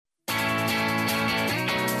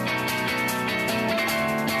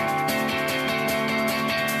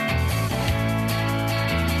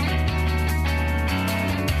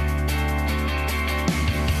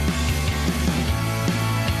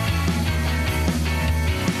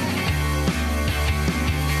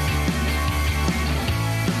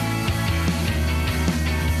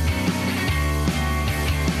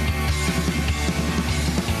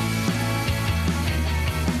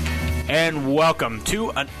and welcome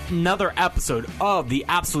to another episode of the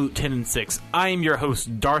Absolute 10 and 6. I am your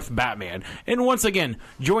host, Darth Batman, and once again,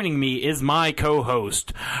 joining me is my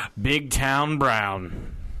co-host, Big Town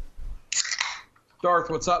Brown. Darth,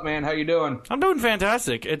 what's up, man? How you doing? I'm doing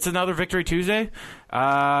fantastic. It's another Victory Tuesday.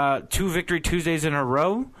 2 Victory Tuesdays in a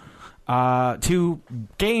row. 2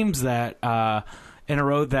 games that in a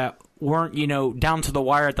row that weren't, down to the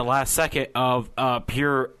wire at the last second of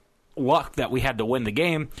pure luck that we had to win the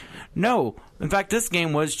game. No. In fact, this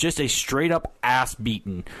game was just a straight-up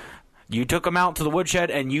ass-beating. You took them out to the woodshed,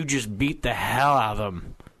 and you just beat the hell out of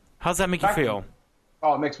them. How's that make you feel?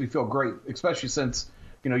 Oh, it makes me feel great, especially since,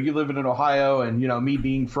 you live in Ohio, and, me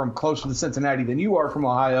being from closer to Cincinnati than you are from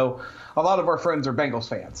Ohio, a lot of our friends are Bengals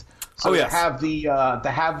fans. So yes. to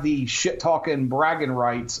have the shit-talking, bragging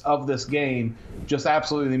rights of this game just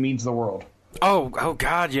absolutely means the world. Oh,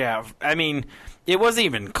 God, yeah. I mean, it wasn't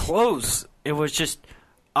even close. It was just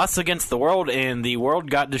us against the world, and the world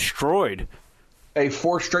got destroyed.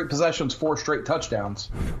 4 straight possessions, 4 straight touchdowns.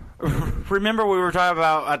 Remember we were talking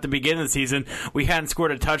about at the beginning of the season, we hadn't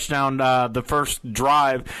scored a touchdown the first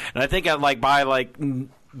drive, and I think by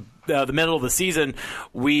the middle of the season,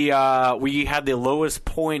 we had the lowest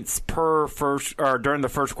points per first or during the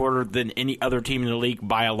first quarter than any other team in the league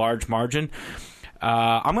by a large margin.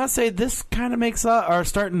 I'm gonna say this kind of makes are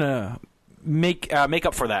starting to make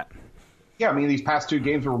up for that. Yeah, I mean these past 2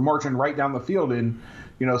 games were marching right down the field and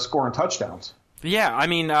scoring touchdowns. Yeah, I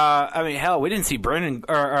mean, hell, we didn't see Britton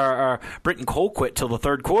Colquitt till the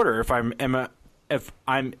third quarter, if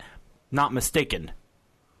I'm not mistaken.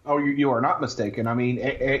 Oh, you are not mistaken. I mean,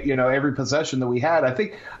 every possession that we had, I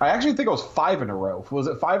actually think it was 5 in a row. Was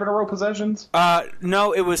it 5 in a row possessions?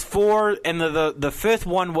 No, it was 4, and the fifth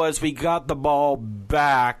one was we got the ball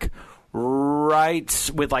back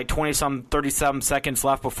right with 30-some seconds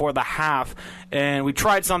left before the half, and we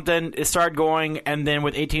tried something, it started going, and then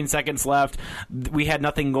with 18 seconds left, we had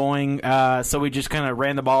nothing going, so we just kind of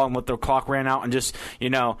ran the ball and let the clock ran out, and just,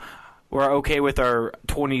 we're okay with our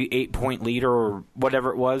 28-point lead or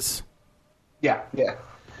whatever it was. Yeah.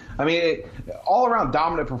 I mean, all-around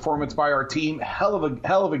dominant performance by our team, hell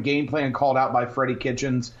of a game plan called out by Freddie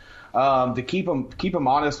Kitchens to keep him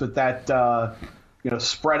honest with that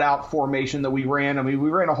spread out formation that we ran. I mean,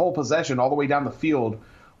 we ran a whole possession all the way down the field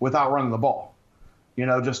without running the ball.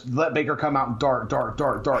 Just let Baker come out and dart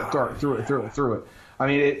through it. I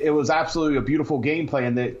mean, it was absolutely a beautiful game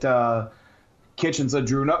plan that Kitchens had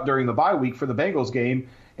drewn up during the bye week for the Bengals game,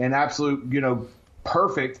 and absolute,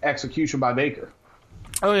 perfect execution by Baker.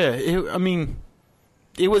 Oh, yeah.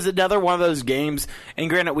 It was another one of those games, and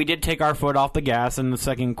granted, we did take our foot off the gas in the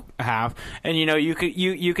second half, and you could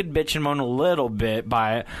bitch and moan a little bit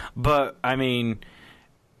by it, but I mean,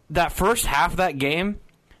 that first half of that game,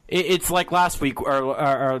 it's like last week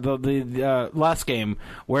or the last game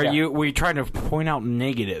where we tried to point out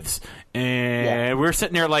negatives, and we're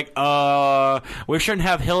sitting there like, we shouldn't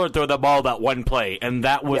have Hillard throw the ball that one play, and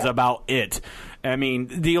that was about it. I mean,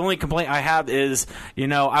 the only complaint I have is,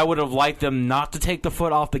 I would have liked them not to take the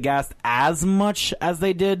foot off the gas as much as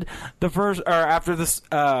they did the first or after this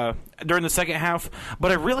during the second half.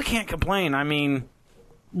 But I really can't complain. I mean,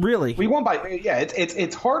 really, we won by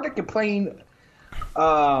It's hard to complain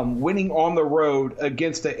winning on the road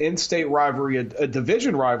against an in-state rivalry, a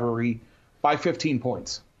division rivalry, by 15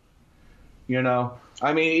 points. I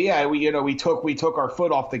mean, we took our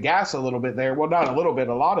foot off the gas a little bit there. Well, not a little bit,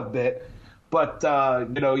 a lot of bit. But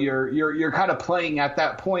you're kind of playing at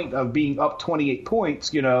that point of being up 28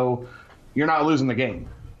 points. You're not losing the game.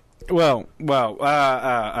 Well,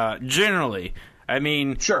 generally, I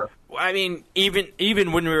mean, sure. I mean,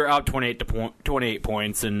 even when we were up 28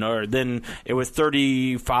 points, and then it was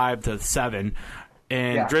 35-7,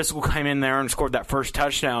 and Driscoll came in there and scored that first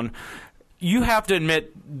touchdown. You have to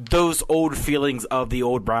admit those old feelings of the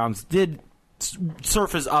old Browns did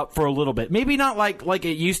surface up for a little bit. Maybe not like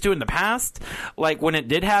it used to in the past, like when it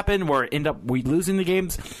did happen where it ended up we losing the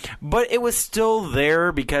games, but it was still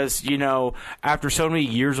there because, after so many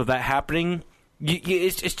years of that happening,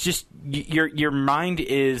 it's just your mind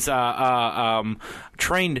is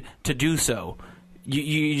trained to do so.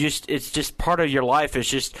 It's just part of your life. It's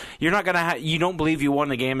just you're not gonna you don't believe you won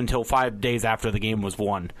the game until 5 days after the game was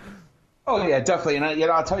won. Oh, yeah, definitely.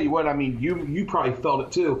 And I'll tell you what, I mean, you probably felt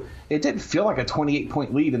it too. It didn't feel like a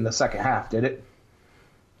 28-point lead in the second half, did it?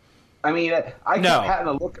 I mean, I kept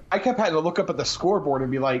having to look up at the scoreboard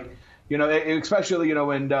and be like, especially,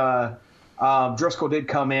 when Driscoll did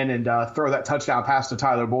come in and throw that touchdown pass to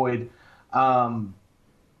Tyler Boyd. They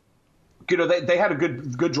had a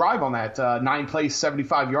good drive on that. 9 plays,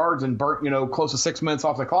 75 yards, and burnt, close to 6 minutes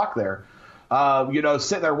off the clock there.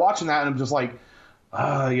 sitting there watching that, and I'm just like,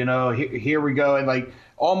 here we go. And like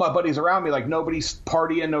all my buddies around me, like nobody's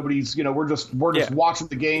partying, nobody's, we're just watching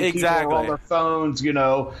the game. Exactly. People are on their phones,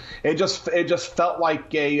 It just felt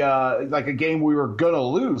like a game we were gonna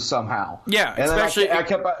lose somehow. Yeah, and especially I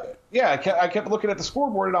kept looking at the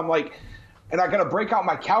scoreboard, and I'm like, and I gotta break out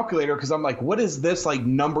my calculator because I'm like, what is this like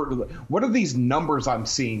number? What are these numbers I'm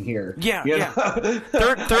seeing here? Yeah,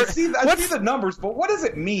 I see the numbers, but what does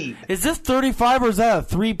it mean? Is this 35 or is that a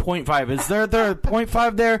 3.5? Is there a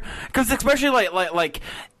 0.5 there? Because especially like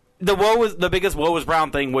the biggest woe is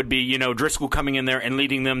Brown thing would be Driscoll coming in there and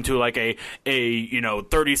leading them to like a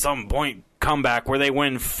 30-some point comeback where they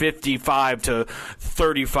win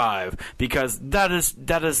 55-35, because that is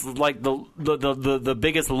like the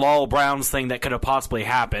biggest LoL Browns thing that could have possibly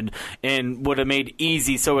happened, and would have made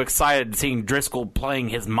Easy so excited seeing Driscoll playing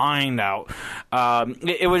his mind out.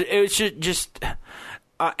 It was just.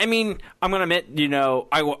 I mean, I'm going to admit,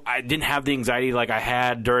 I didn't have the anxiety like I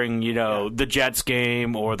had during, the Jets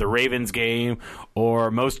game or the Ravens game or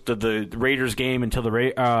most of the Raiders game until the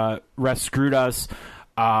refs screwed us.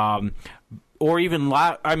 Or even,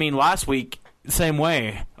 last week, same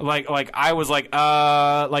way. Like I was like,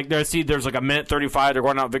 there's like a minute 35, they're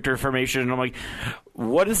going out victory formation, and I'm like,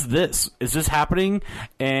 what is this? Is this happening?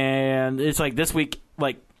 And it's like this week,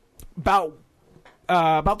 like, about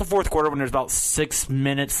the fourth quarter when there's about 6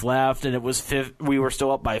 minutes left and it was we were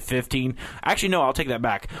still up by 15. Actually, no, I'll take that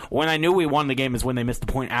back. When I knew we won the game is when they missed the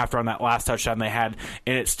point after on that last touchdown they had,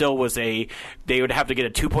 and it still was they would have to get a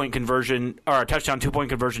 2-point conversion or a touchdown 2-point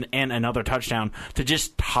conversion and another touchdown to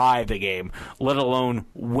just tie the game, let alone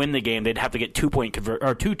win the game. They'd have to get 2-point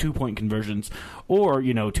or two 2-point conversions or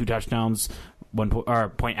 2 touchdowns, 1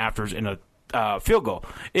 point afters in a field goal.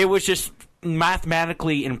 It was just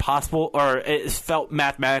mathematically impossible, or it felt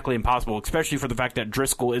mathematically impossible, especially for the fact that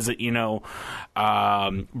Driscoll isn't, Brett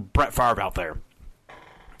Favre out there.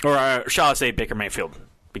 Or shall I say Baker Mayfield,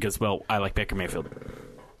 because, well, I like Baker Mayfield.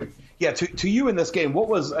 Yeah, to you in this game, what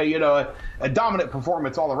was, a dominant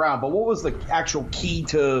performance all around, but what was the actual key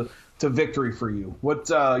to victory for you? What,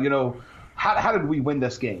 how did we win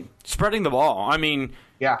this game? Spreading the ball. I mean,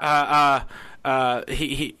 yeah.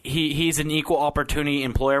 He's an equal opportunity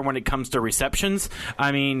employer when it comes to receptions.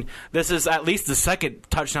 I mean, this is at least the second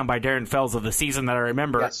touchdown by Darren Fells of the season that I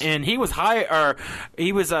remember, yes. And he was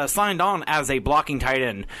signed on as a blocking tight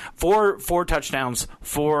end. Four touchdowns,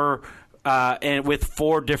 and with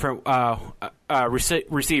 4 different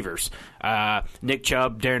receivers: Nick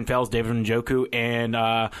Chubb, Darren Fells, David Njoku, and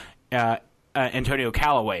Antonio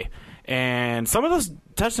Callaway. And some of those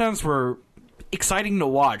touchdowns were exciting to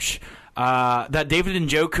watch. That David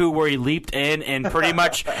Njoku where he leaped in and pretty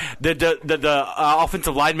much the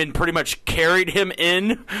offensive lineman pretty much carried him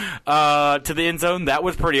in to the end zone. That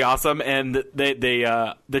was pretty awesome. And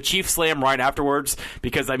the Chiefs slam right afterwards,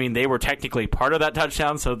 because they were technically part of that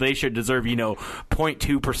touchdown, so they should deserve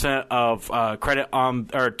 0.2% of credit on,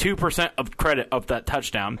 or 2% of credit of that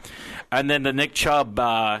touchdown. And then the Nick Chubb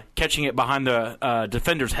catching it behind the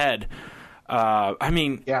defender's head. You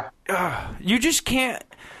just can't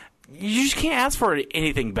ask for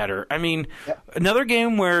anything better. Another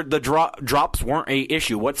game where the drops weren't a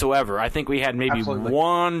issue whatsoever. I think we had maybe Absolutely.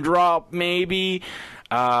 one drop, maybe.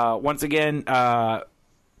 Once again,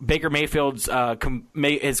 Baker Mayfield's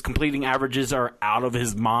his completing averages are out of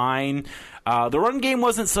his mind. The run game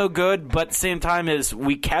wasn't so good, but at the same time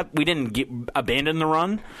we didn't abandon the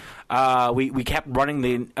run. We kept running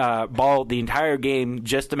the ball the entire game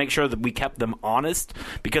just to make sure that we kept them honest,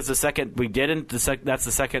 because the second we didn't, that's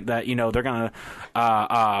the second that they're going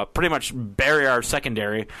to pretty much bury our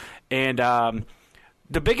secondary. And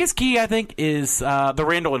the biggest key, I think, is the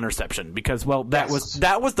Randall interception, because that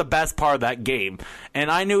was the best part of that game. And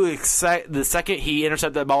I knew the second he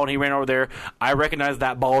intercepted that ball and he ran over there, I recognized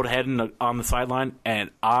that bald head on the sideline,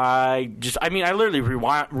 and I literally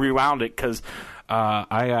rewound it, because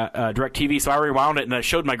I got DirecTV, so I rewound it and I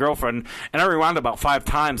showed my girlfriend, and I rewound it about 5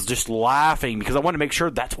 times just laughing because I wanted to make sure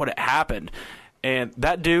that's what happened. And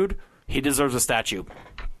that dude, he deserves a statue.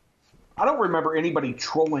 I don't remember anybody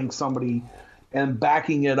trolling somebody and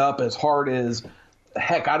backing it up as hard as,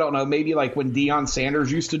 heck, I don't know, maybe like when Deion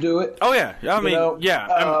Sanders used to do it. Oh, yeah.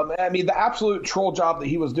 The absolute troll job that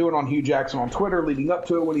he was doing on Hue Jackson on Twitter leading up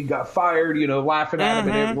to it when he got fired, laughing at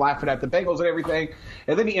him and laughing at the Bengals and everything.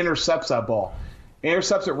 And then he intercepts that ball. He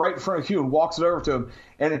intercepts it right in front of Hue and walks it over to him.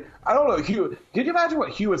 And I don't know, Hue, did you imagine what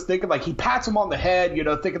Hue was thinking? Like, he pats him on the head,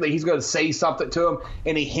 thinking that he's going to say something to him,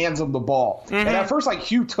 and he hands him the ball. And at first,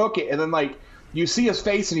 Hue took it, and then, you see his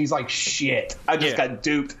face, and he's like, shit, I just got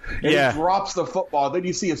duped. And he drops the football. Then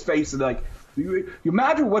you see his face, and, You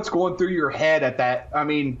imagine what's going through your head at that. I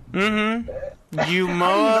mean, you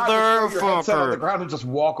motherfucker! On the motherfucker. ground and just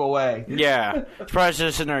walk away. Yeah. Probably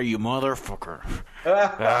just sitting there, you motherfucker.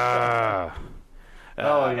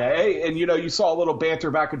 Oh yeah, hey, and you saw a little banter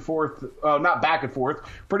back and forth, not back and forth,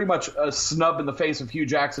 pretty much a snub in the face of Hue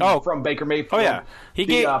Jackson from Baker Mayfield. Oh yeah, he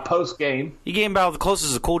gave post game. He gave about the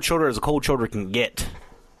closest a cold shoulder as a cold shoulder can get.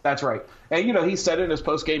 That's right, and he said in his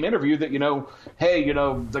post game interview that hey,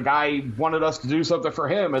 the guy wanted us to do something for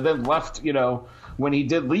him, and then left. When he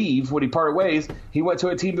did leave, when he parted ways, he went to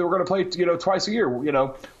a team that were going to play, twice a year.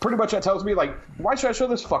 Pretty much that tells me why should I show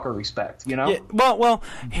this fucker respect? Yeah, well.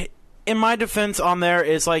 In my defense on there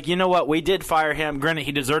is you know what? We did fire him. Granted,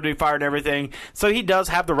 he deserved to be fired and everything. So he does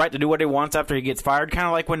have the right to do what he wants after he gets fired. Kind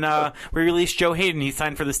of like when we released Joe Hayden, he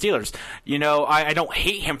signed for the Steelers. I don't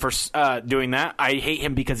hate him for doing that. I hate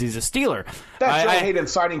him because he's a Steeler. That Joe Hayden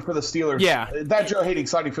signing for the Steelers. Yeah. That Joe Hayden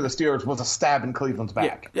signing for the Steelers was a stab in Cleveland's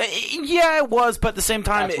back. Yeah, it was. But at the same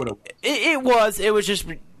time, it was. It was just.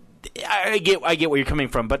 I get where you're coming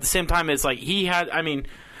from. But at the same time, it's he had. I mean.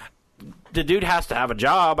 The dude has to have a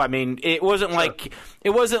job. I mean, it wasn't like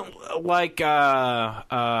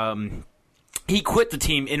he quit the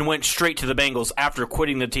team and went straight to the Bengals after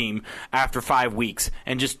quitting the team after 5 weeks,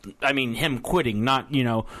 and him quitting, not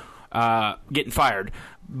getting fired.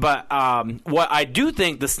 But what I do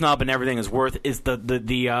think the snub and everything is worth is the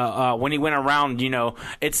when he went around,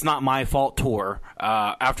 it's not my fault tour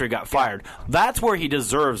after he got fired. That's where he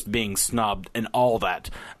deserves being snubbed and all that,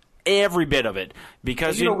 every bit of it,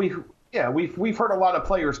 because we've heard a lot of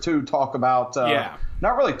players too talk about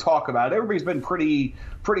not really talk about it. Everybody's been pretty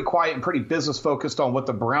quiet and pretty business focused on what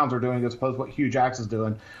the Browns are doing as opposed to what Hue Jackson's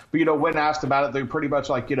doing. But when asked about it, they're pretty much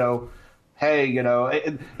hey,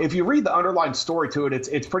 if you read the underlying story to it,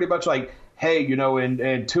 it's pretty much hey, in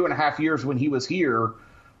 2.5 years when he was here,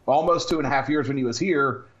 almost 2.5 years when he was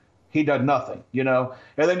here, he did nothing, and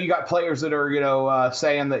then you got players that are,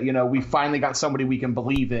 saying that, we finally got somebody we can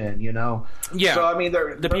believe in, Yeah. So, I mean,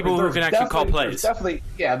 the people who can actually call plays.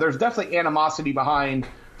 There's definitely animosity behind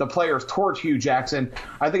the players towards Hue Jackson.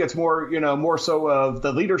 I think it's more, more so of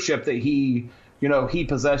the leadership that he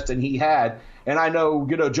possessed and he had. And I know,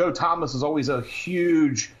 Joe Thomas is always a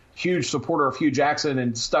huge supporter of Hue Jackson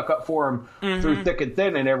and stuck up for him through thick and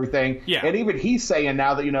thin and everything. Yeah. And even he's saying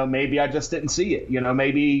now that, maybe I just didn't see it.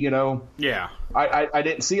 Maybe, Yeah. I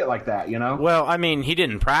didn't see it like that, Well, I mean, he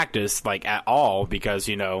didn't practice, at all because,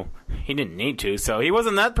 he didn't need to. So he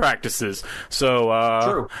wasn't at practices. So,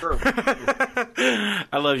 True.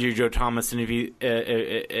 I love you, Joe Thomas. And if you,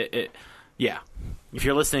 if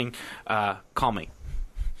you're listening, call me.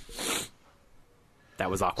 That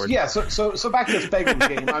was awkward. Yeah, so back to this Bengals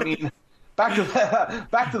game. I mean, back to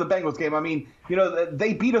the Bengals game. I mean,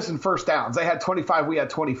 they beat us in first downs. They had 25, we had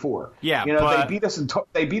 24. Yeah, they beat us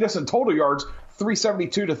in total yards,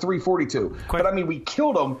 372 to 342. But I mean, we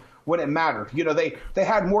killed them when it mattered. They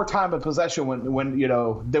had more time of possession when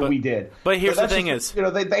than we did. But here's the thing is,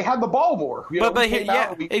 they had the ball more. We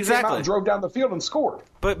exactly. came out and drove down the field and scored.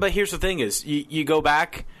 But here's the thing is, you go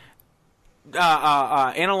back.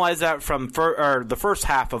 Analyze that from the first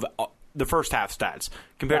half stats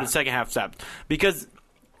compared to the second half stats, because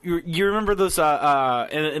you remember those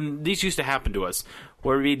and these used to happen to us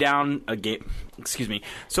where we'd be down a game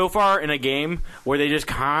so far in a game where they just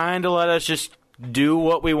kind of let us just do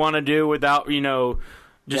what we want to do without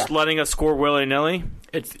letting us score willy-nilly.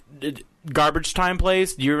 It's garbage time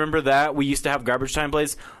plays. Do you remember that? We used to have garbage time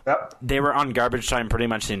plays. Yep. They were on garbage time pretty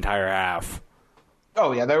much the entire half.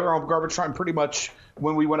 Oh yeah, they were on garbage time pretty much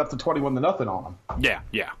when we went up to 21-0 on them. Yeah.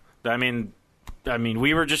 I mean,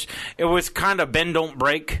 we were just. It was kind of bend, don't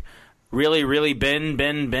break. Really, really bend,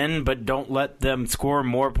 but don't let them score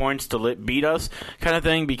more points to beat us, kind of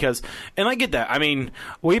thing. Because, and I get that. I mean,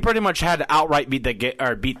 we pretty much had to outright beat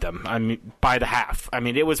them. I mean, by the half. I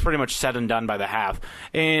mean, it was pretty much said and done by the half.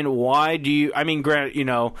 And why do you? I mean, granted,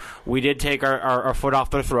 we did take our foot off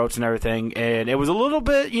their throats and everything, and it was a little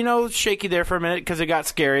bit, shaky there for a minute because it got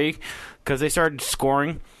scary because they started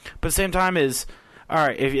scoring. But at the same time is. All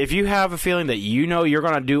right, if you have a feeling that you're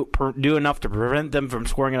going to do enough to prevent them from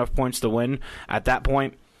scoring enough points to win at that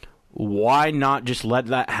point, why not just let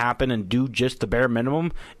that happen and do just the bare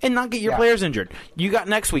minimum and not get your players injured? You got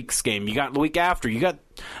next week's game. You got the week after. You got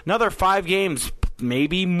another 5 games,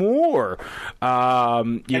 maybe more.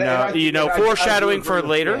 Foreshadowing for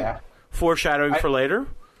later. Yeah. Foreshadowing for later.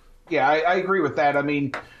 Yeah, I agree with that. I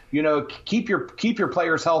mean, keep your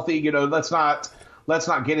players healthy. Let's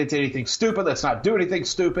not get into anything stupid. Let's not do anything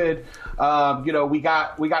stupid. We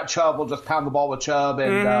got Chubb. We'll just pound the ball with Chubb,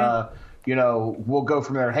 and we'll go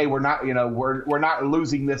from there. Hey, we're not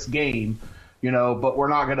losing this game. but we're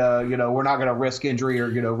not gonna risk injury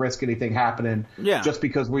or risk anything happening just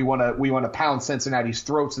because we want to pound Cincinnati's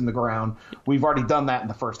throats in the ground. We've already done that in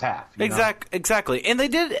the first half. Exactly, and they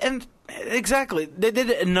did, they did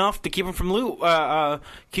enough to keep them from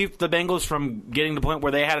keep the Bengals from getting to the point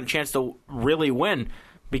where they had a chance to really win.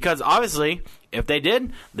 Because obviously, if they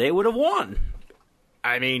did, they would have won.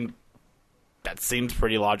 I mean, that seems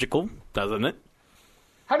pretty logical, doesn't it?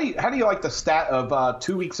 How do you like the stat of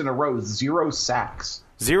 2 weeks in a row, 0 sacks?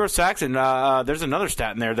 0 sacks, and there's another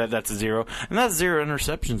stat in there that's a 0, and that's 0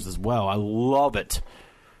 interceptions as well. I love it.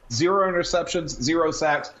 0 interceptions, 0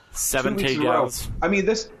 sacks, 7 takedowns. I mean,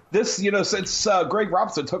 this since Greg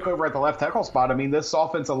Robinson took over at the left tackle spot, I mean, this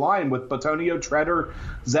offensive line with Batonio, Treader,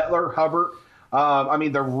 Zettler, Hubbard, I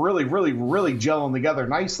mean, they're really, really, really gelling together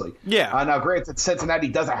nicely. Yeah. Now, granted, Cincinnati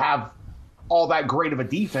doesn't have all that great of a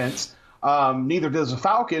defense. Neither does the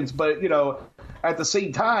Falcons, but at the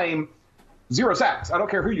same time, 0 sacks. I don't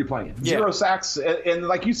care who you're playing. 0 sacks, and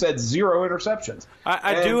like you said, 0 interceptions.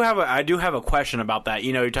 I do have a question about that.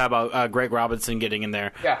 You talk about Greg Robinson getting in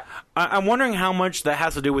there. Yeah, I'm wondering how much that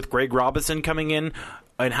has to do with Greg Robinson coming in,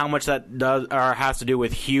 and how much that has to do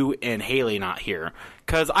with Hue and Haley not here.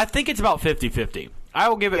 Because I think it's about 50-50. I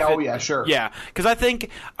will give it. Oh yeah, sure. Yeah, because I think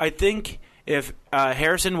if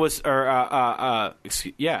Harrison was was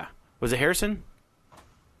it Harrison?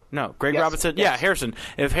 No, Greg Robinson. Yes. Yeah, Harrison.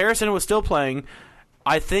 If Harrison was still playing,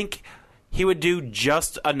 I think he would do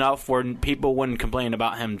just enough where people wouldn't complain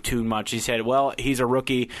about him too much. He said, well, he's a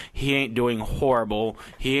rookie. He ain't doing horrible.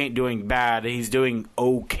 He ain't doing bad. He's doing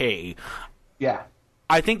okay. Yeah.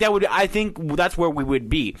 I think that's where we would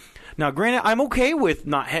be. Now, granted, I'm okay with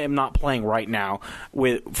him not playing right now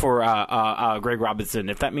for Greg Robinson.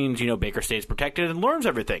 If that means, Baker stays protected and learns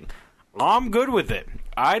everything, I'm good with it.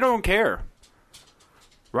 I don't care.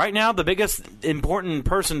 Right now, the biggest important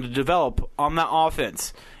person to develop on that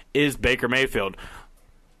offense is Baker Mayfield.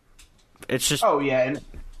 It's just... Oh, yeah, and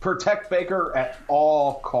protect Baker at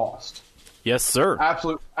all cost. Yes, sir.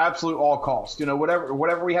 Absolute all cost.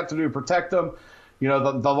 Whatever we have to do to protect them.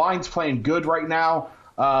 The line's playing good right now.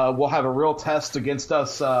 We'll have a real test against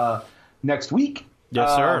us next week.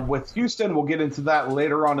 Yes, sir. With Houston, we'll get into that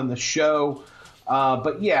later on in the show.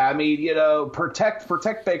 But yeah, I mean,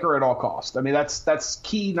 protect Baker at all costs. I mean, that's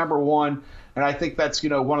key number one, and I think that's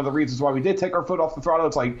one of the reasons why we did take our foot off the throttle.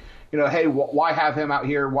 It's like, hey, why have him out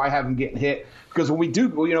here? Why have him getting hit? Because when we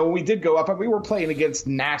did go up, and we were playing against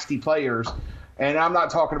nasty players, and I'm not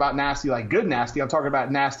talking about nasty like good nasty. I'm talking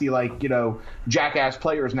about nasty like jackass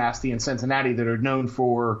players nasty in Cincinnati that are known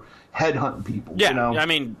for headhunting people. Yeah, I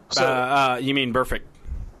mean, you mean perfect.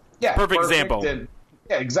 Yeah, perfect example.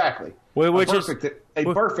 Yeah, exactly. A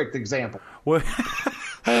perfect example. Which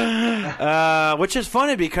is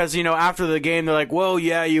funny because, after the game, they're like, well,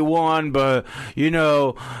 yeah, you won, but, you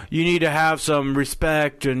need to have some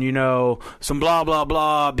respect and, some blah, blah,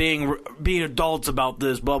 blah, being adults about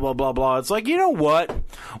this, blah, blah, blah, blah. It's like, you know what?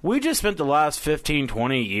 We just spent the last 15,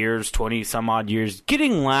 20 some odd years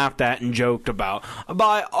getting laughed at and joked about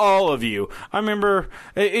by all of you. I remember,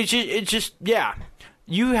 it's just, yeah.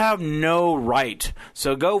 You have no right.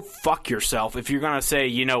 So go fuck yourself if you're going to say,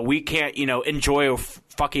 we can't, enjoy a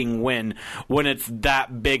fucking win when it's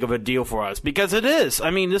that big of a deal for us. Because it is.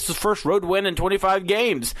 I mean, this is first road win in 25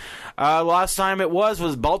 games. Last time it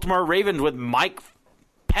was Baltimore Ravens with Mike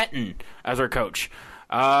Pettin as our coach.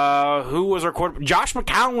 Who was our quarterback? Josh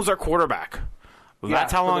McCown was our quarterback.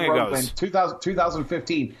 That's how long it goes.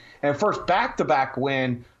 2015. And first back-to-back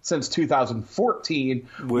win since 2014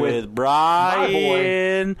 with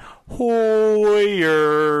Brian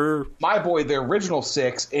Hoyer. My boy, the original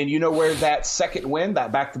 6. And you know where that second win,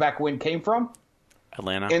 that back-to-back win came from?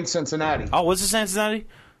 Atlanta. In Cincinnati. Oh, was it Cincinnati?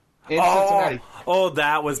 Cincinnati. Oh,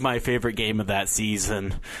 that was my favorite game of that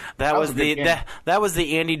season. That was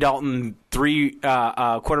the Andy Dalton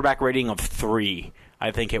quarterback rating of 3.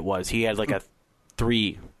 I think it was. He had like a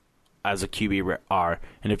 3 as a QBR.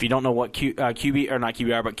 And if you don't know what QB or not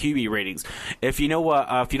QBR but QB ratings, if you don't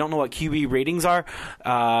know what QB ratings are,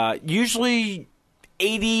 usually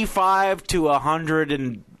 85 to 100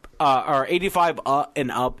 and or 85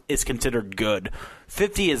 and up is considered good.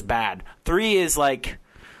 50 is bad. 3 is like,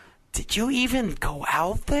 did you even go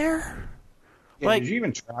out there? Yeah, did you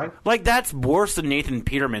even try? Like, that's worse than Nathan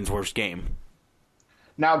Peterman's worst game.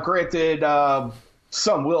 Now, granted,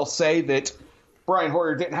 some will say that Brian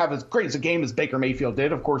Hoyer didn't have as great as a game as Baker Mayfield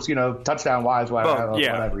did. Of course, touchdown-wise,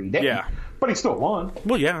 whatever he did. Yeah. But he still won.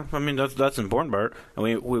 Well, yeah. I mean, that's the important part. And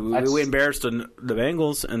we embarrassed the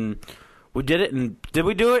Bengals, and we did it. And did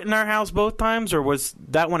we do it in our house both times, or was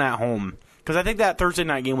that one at home? Because I think that Thursday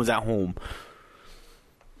night game was at home.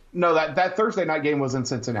 No, that Thursday night game was in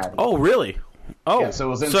Cincinnati. Oh, really? Oh, yeah, so it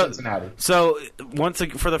was in Cincinnati. So once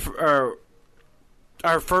again, for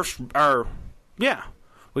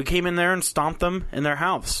we came in there and stomped them in their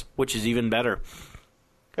house, which is even better.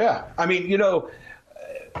 Yeah, I mean,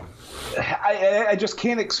 I just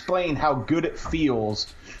can't explain how good it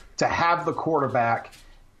feels to have the quarterback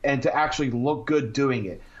and to actually look good doing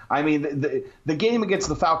it. I mean, the game against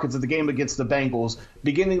the Falcons and the game against the Bengals,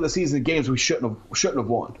 beginning of the season games we shouldn't have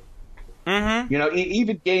won. Mm-hmm.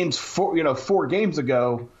 Even games 4 games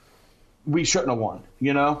ago, we shouldn't have won.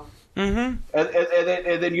 Mm-hmm.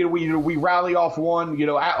 And then we rally off one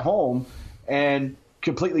at home and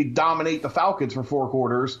completely dominate the Falcons for 4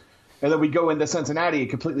 quarters, and then we go into Cincinnati and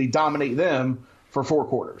completely dominate them for 4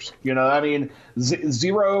 quarters. I mean,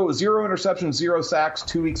 zero interceptions, 0 sacks,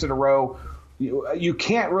 2 weeks in a row. You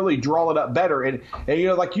can't really draw it up better. And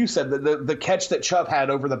like you said, the catch that Chubb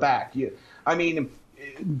had over the back. I mean,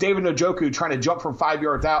 David Njoku trying to jump from 5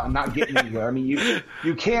 yards out and not getting anywhere. I mean,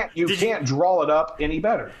 you can't draw it up any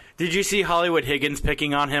better. Did you see Hollywood Higgins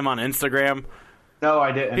picking on him on Instagram? No,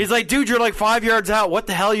 I didn't. He's like, dude, you're like 5 yards out. What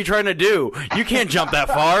the hell are you trying to do? You can't jump that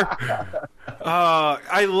far.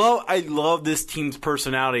 I love this team's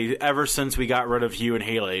personality ever since we got rid of Hue and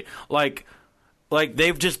Haley. Like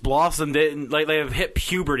they've just blossomed it, like they have hit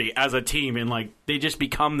puberty as a team, and like they just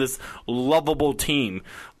become this lovable team.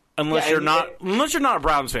 Unless you're not a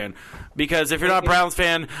Browns fan, because if you're not a Browns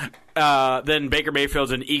fan, then Baker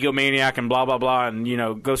Mayfield's an egomaniac and blah blah blah,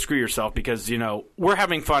 and go screw yourself, because we're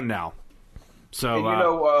having fun now. So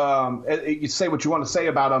you say what you want to say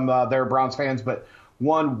about them, they're Browns fans, but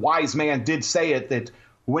one wise man did say it, that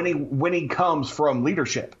winning comes from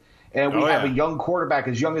leadership. And we have a young quarterback,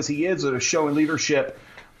 as young as he is, that is showing leadership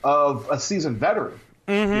of a seasoned veteran.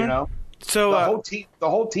 Mm-hmm. So the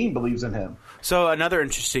whole team believes in him. So another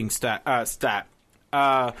interesting stat.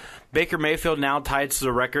 Baker Mayfield now ties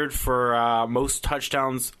the record for most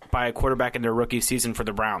touchdowns by a quarterback in their rookie season for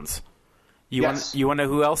the Browns. You want to know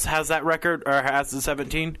who else has that record, or has the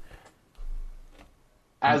 17?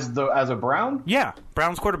 As a Brown? Yeah,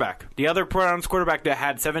 Browns quarterback. The other Browns quarterback that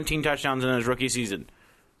had 17 touchdowns in his rookie season.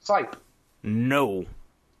 Sipe. No.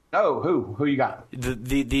 Oh, who you got?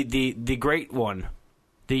 The great one,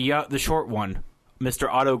 the short one, Mr.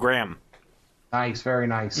 Otto Graham. Nice, very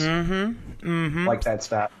nice. Mm-hmm. Mm-hmm. Like that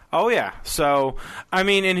stat. Oh yeah. So I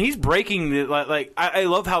mean, and he's breaking the I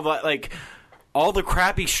love how all the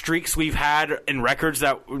crappy streaks we've had in records,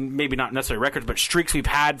 that maybe not necessarily records, but streaks we've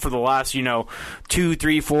had for the last 2,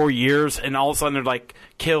 3, 4 years, and all of a sudden they're like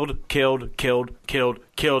killed.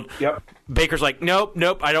 Yep. Baker's like, nope,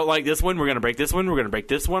 I don't like this one. We're gonna break this one. We're gonna break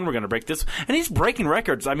this one. We're gonna break this, and he's breaking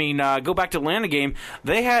records. I mean, go back to the Atlanta game.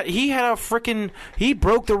 He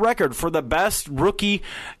broke the record for the best rookie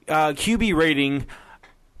QB rating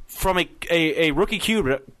from a rookie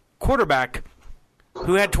quarterback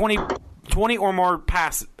who had 20 or more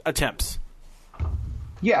pass attempts.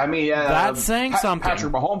 Yeah, I mean, that's saying something.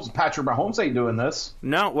 Patrick Mahomes ain't doing this.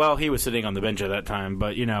 No, well, he was sitting on the bench at that time,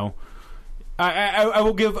 but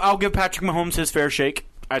I'll give Patrick Mahomes his fair shake.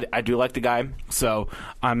 I do like the guy, so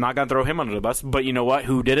I'm not gonna throw him under the bus. But you know what?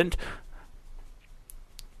 Who didn't?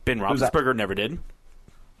 Ben Roethlisberger never did.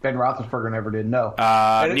 Ben Roethlisberger never did. No.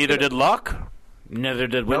 Neither did Luck. Neither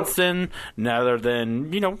did Winston. Neither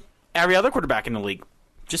than every other quarterback in the league.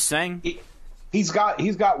 Just saying. He's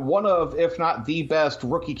got one of, if not the best,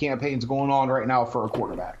 rookie campaigns going on right now for a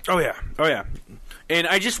quarterback. Oh yeah. And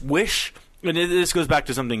I just wish, and this goes back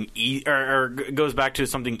to something goes back to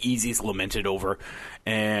something Easy's lamented over,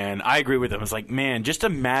 and I agree with him. It's like, man, just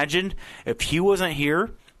imagine if Hugh wasn't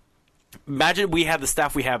here. Imagine we had the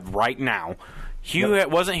staff we have right now. Hugh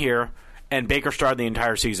wasn't here, and Baker started the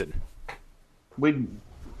entire season. We'd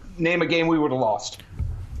name a game we would have lost.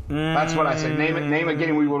 That's what I say. Name a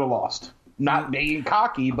game we would have lost. Not being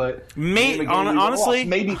cocky, but honestly,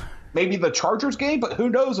 maybe the Chargers game. But who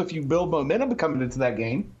knows if you build momentum coming into that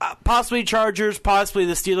game? Possibly Chargers, possibly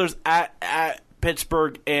the Steelers at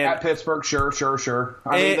Pittsburgh. And at Pittsburgh, sure.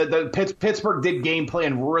 I mean, the Pittsburgh did game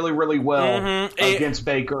plan really, really well against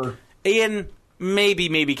Baker. And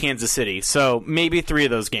maybe Kansas City. So maybe 3 of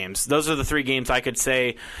those games. Those are the 3 games I could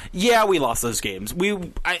say, yeah, we lost those games.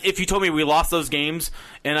 If you told me we lost those games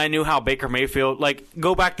and I knew how Baker Mayfield,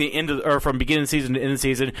 go back from beginning of the season to end of the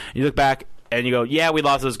season, you look back and you go, yeah, we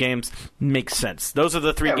lost those games. Makes sense. Those are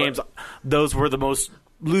the 3 games. Those were the most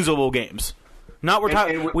losable games. We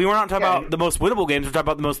were not talking about the most winnable games. We're talking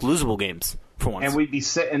about the most losable games for once. And we'd be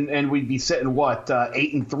sitting what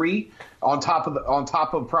 8-3 on top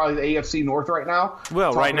of probably the AFC North right now.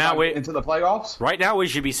 Well, right now into the playoffs. Right now we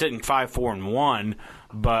should be sitting 5-4-1,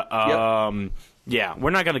 but Yeah, we're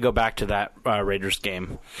not going to go back to that Raiders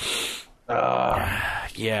game.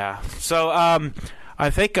 Yeah. So I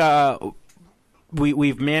think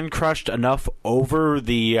we've man-crushed enough over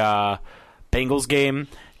the Bengals game,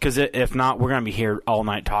 because if not, we're going to be here all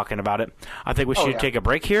night talking about it. I think we should take a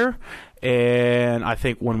break here, and I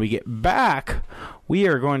think when we get back, we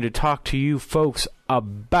are going to talk to you folks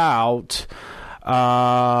about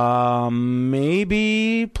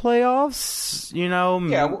maybe playoffs,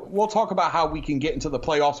 Yeah, we'll talk about how we can get into the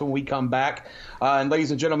playoffs when we come back. And ladies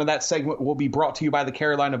and gentlemen, that segment will be brought to you by the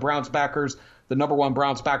Carolina Browns Backers, the #1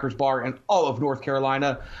 Browns Backers bar in all of North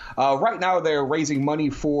Carolina. Right now, they're raising money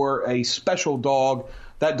for a special dog.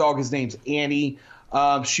 That dog is named Annie.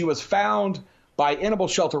 She was found by Animal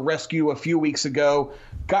Shelter Rescue a few weeks ago,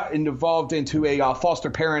 got involved into a foster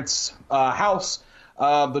parent's house.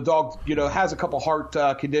 The dog, has a couple heart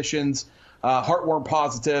conditions, heartworm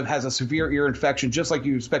positive, has a severe ear infection, just like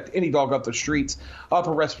you expect any dog up the streets,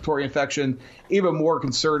 upper respiratory infection. Even more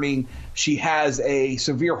concerning, she has a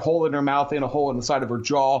severe hole in her mouth and a hole in the side of her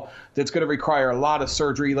jaw that's going to require a lot of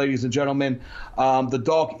surgery, ladies and gentlemen. The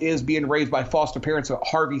dog is being raised by foster parents at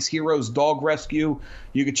Harvey's Heroes Dog Rescue.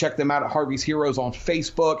 You can check them out at Harvey's Heroes on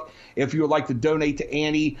Facebook. If you would like to donate to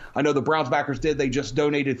Annie, I know the Browns backers did. They just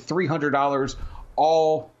donated $300,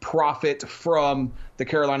 all profit from the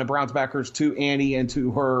Carolina Browns backers to Annie and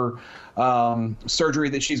to her surgery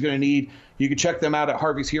that she's going to need. You can check them out at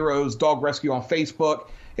Harvey's Heroes Dog Rescue on Facebook.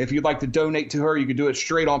 If you'd like to donate to her, you can do it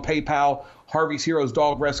straight on PayPal, Harvey's Heroes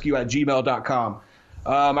Dog Rescue at gmail.com.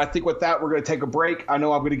 I think with that, we're going to take a break. I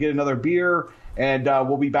know I'm going to get another beer, and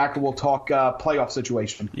we'll be back and we'll talk playoff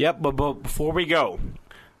situation. Yep, but before we go,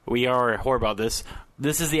 we are whore about this.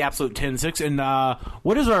 This is the Absolute 10-6, and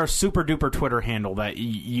what is our super duper Twitter handle that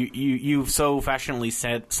you've so fashionably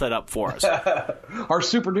set up for us? Our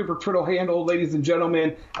super duper Twitter handle, ladies and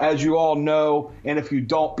gentlemen, as you all know, and if you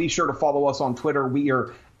don't, be sure to follow us on Twitter. We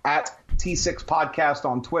are at T6 Podcast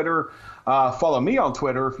on Twitter. Follow me on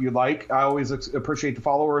Twitter if you like. I always appreciate the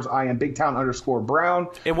followers. I am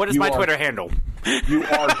BigTown_Brown. And what is my Twitter handle? You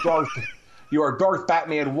are Darth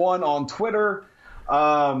Batman 1 on Twitter.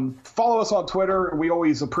 Follow us on Twitter. We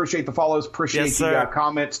always appreciate the follows, appreciate the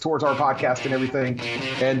comments towards our podcast and everything.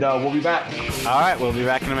 And we'll be back. All right, we'll be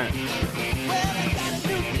back in a minute.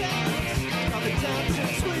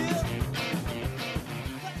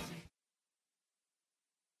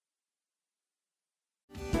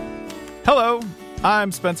 Hello,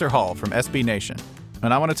 I'm Spencer Hall from SB Nation,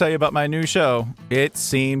 and I want to tell you about my new show, It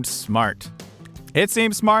Seemed Smart. It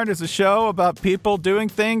Seemed Smart is a show about people doing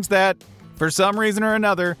things that, for some reason or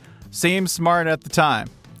another, seem smart at the time.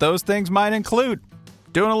 Those things might include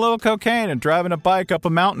doing a little cocaine and driving a bike up a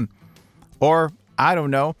mountain. Or, I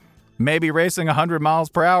don't know, maybe racing 100 miles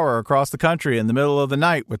per hour across the country in the middle of the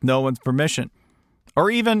night with no one's permission. Or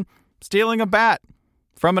even stealing a bat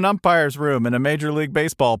from an umpire's room in a Major League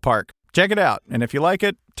Baseball park. Check it out, and if you like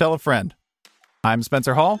it, tell a friend. I'm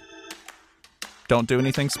Spencer Hall. Don't do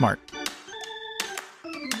anything smart.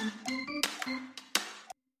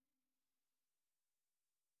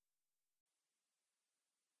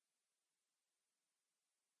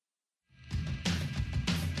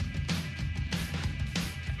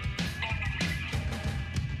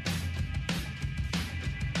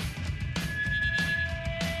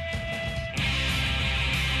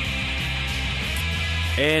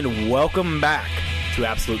 And welcome back to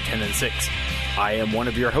Absolute 10-6. I am one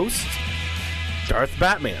of your hosts, Darth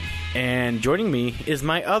Batman. And joining me is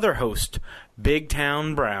my other host, Big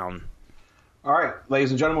Town Brown. All right,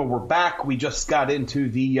 ladies and gentlemen, we're back. We just got into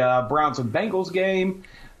the Browns and Bengals game.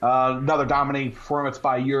 Another dominating performance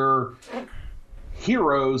by your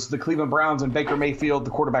heroes, the Cleveland Browns and Baker Mayfield,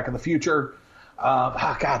 the quarterback of the future.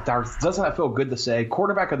 God, Darth, doesn't that feel good to say?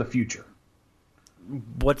 Quarterback of the future.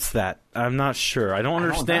 What's that? I'm not sure. I don't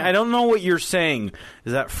understand. I don't know what you're saying.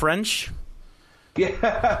 Is that French? Yeah.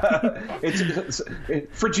 it's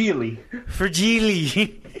fragile. Fragile.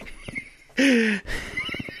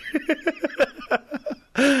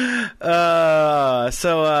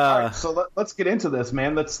 All right, so let's get into this,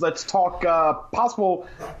 man. Let's talk possible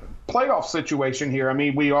playoff situation here. I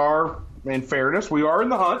mean, we are, in fairness, we are in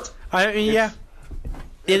the hunt. Yeah.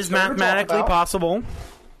 It is mathematically possible.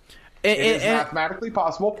 It is mathematically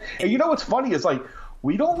possible. And you know what's funny is, like,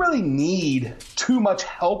 we don't really need too much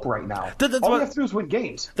help right now. All we have to do is win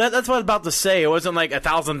games. That's what I was about to say. It wasn't like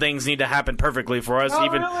 1,000 things need to happen perfectly for us.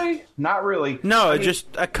 Not really. No,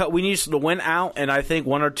 we need to win out, and I think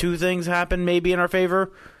 1 or 2 things happen maybe in our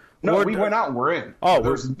favor. No, we went out and we're in. Oh,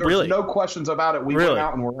 there's really? No questions about it. We went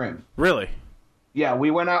out and we're in. Really? Yeah, we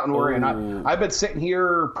went out and we're in. I've been sitting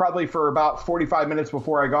here probably for about 45 minutes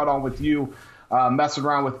before I got on with you, messing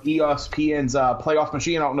around with ESPN's playoff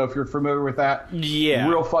machine. I don't know if you're familiar with that. Yeah.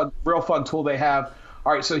 Real fun tool they have.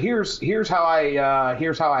 All right, so here's how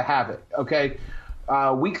I have it. Okay.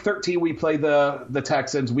 Week 13 we play the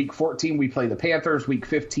Texans. Week 14 we play the Panthers. Week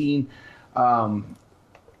 15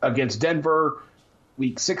 against Denver.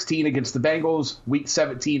 Week 16 against the Bengals. Week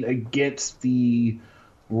 17 against the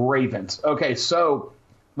Ravens. Okay, so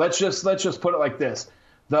let's just put it like this: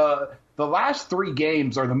 the last 3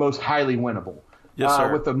 games are the most highly winnable. Yes,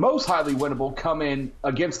 sir. With the most highly winnable coming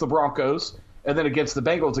against the Broncos and then against the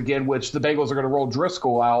Bengals again, which the Bengals are going to roll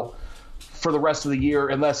Driscoll out for the rest of the year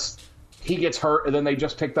unless he gets hurt, and then they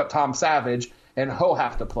just picked up Tom Savage and he'll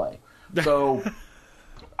have to play. So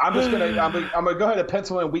I'm gonna go ahead and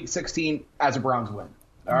pencil in Week 16 as a Browns win.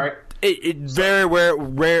 All right. It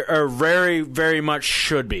very, very much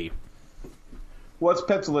should be. Let's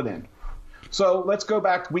pencil it in. So let's go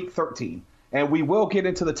back to Week 13, and we will get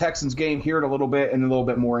into the Texans game here in a little bit and a little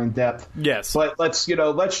bit more in depth. Yes. But let's say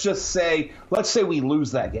we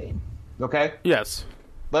lose that game. Okay. Yes.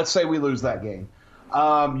 Let's say we lose that game.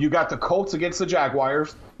 You got the Colts against the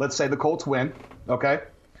Jaguars. Let's say the Colts win. Okay.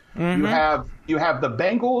 Mm-hmm. You have the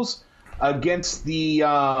Bengals against the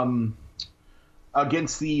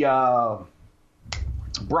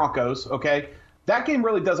Broncos. Okay. That game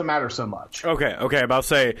really doesn't matter so much. Okay. About to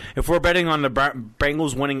say, if we're betting on the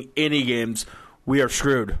Bengals winning any games, we are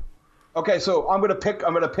screwed. Okay, so I'm gonna pick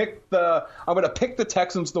the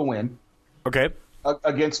Texans to win. Okay.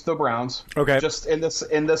 Against the Browns. Okay. Just in this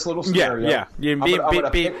little scenario. Yeah.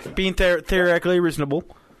 Being theoretically reasonable.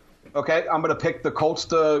 Okay, I'm gonna pick the Colts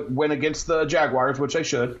to win against the Jaguars, which they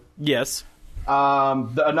should. Yes.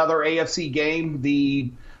 Another AFC game,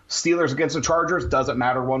 the Steelers against the Chargers, doesn't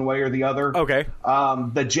matter one way or the other. Okay.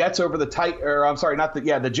 The Jets over the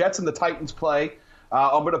the Jets and the Titans play.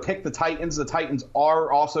 I'm going to pick the Titans. The Titans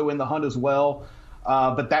are also in the hunt as well,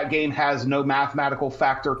 but that game has no mathematical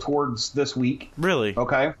factor towards this week. Really?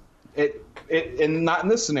 Okay. And not in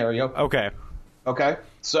this scenario. Okay.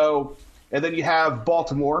 So, and then you have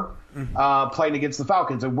Baltimore playing against the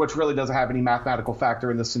Falcons, which really doesn't have any mathematical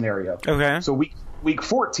factor in this scenario. Okay. So week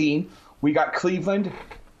 14, we got Cleveland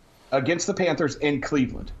against the Panthers in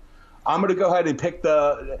Cleveland. I'm going to go ahead and pick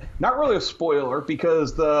not really a spoiler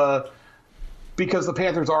because the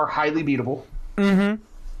Panthers are highly beatable. Mm-hmm.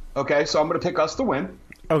 Okay, so I'm going to pick us to win.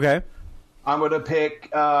 Okay. I'm going to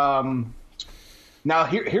pick now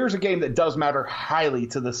here's a game that does matter highly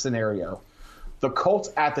to this scenario. The Colts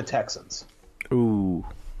at the Texans. Ooh.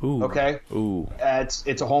 Okay? Ooh.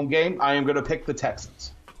 It's a home game. I am going to pick the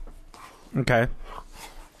Texans. Okay.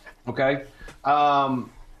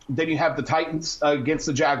 Then you have the Titans against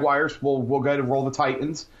the Jaguars. We'll go ahead and roll the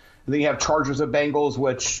Titans. And then you have Chargers at Bengals,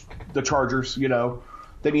 which the Chargers,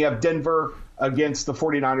 Then you have Denver against the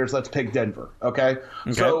 49ers. Let's pick Denver, okay?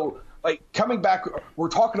 So, coming back, we're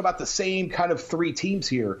talking about the same kind of 3 teams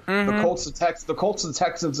here. Mm-hmm. The Colts, the Texans, the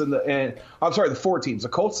 4 teams. The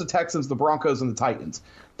Colts, the Texans, the Broncos, and the Titans.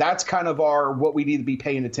 That's kind of what we need to be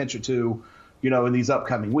paying attention to, in these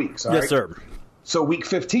upcoming weeks. All yes, right? sir. So week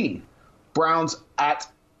 15, Browns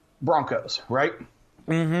at Broncos, right?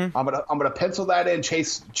 Mm-hmm. I'm gonna pencil that in.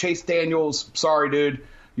 Chase Daniels, sorry, dude,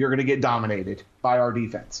 you're gonna get dominated by our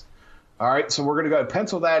defense. All right, so we're gonna go ahead and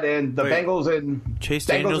pencil that in. The Bengals and Chase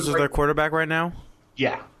Daniels is their quarterback right now.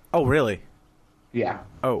 Yeah. Oh, really? Yeah.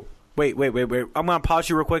 Oh, wait. I'm gonna pause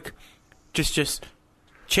you real quick. Just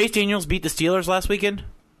Chase Daniels beat the Steelers last weekend.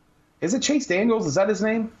 Is it Chase Daniels? Is that his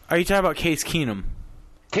name? Are you talking about Case Keenum?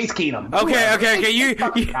 Case Keenum.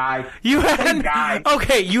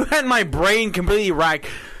 Okay. You had my brain completely right.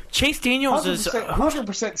 Chase Daniels is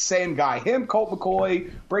 100% same guy. Him, Colt McCoy,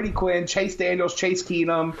 Brady Quinn, Chase Daniels, Chase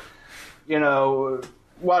Keenum.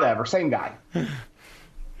 Whatever. Same guy.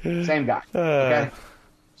 Same guy. Okay.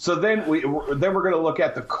 So then we're going to look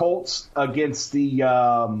at the Colts against the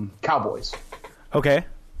Cowboys. Okay.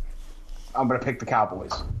 I'm going to pick the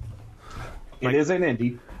Cowboys. It is in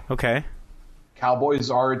Indy. Okay. Cowboys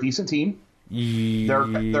are a decent team. Yeah.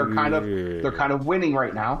 They're kind of winning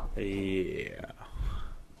right now. Yeah.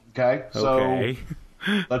 Okay. So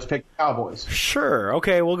let's pick the Cowboys. Sure.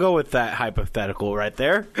 Okay, we'll go with that hypothetical right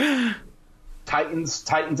there. Titans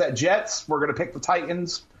at Jets. We're going to pick the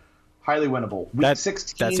Titans. Highly winnable. Week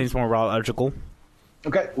 16. That seems more logical.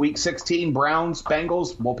 Okay. Week 16, Browns,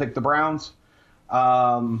 Bengals. We'll pick the Browns.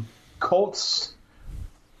 Colts.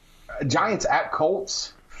 Giants at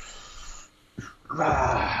Colts.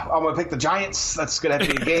 I'm going to pick the Giants. That's going to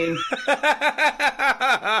have to be a game.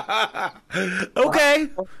 Okay.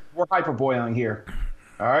 We're hyperboiling here.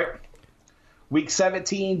 All right. Week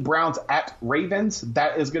 17, Browns at Ravens.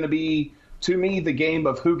 That is going to be to me, the game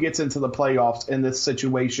of who gets into the playoffs in this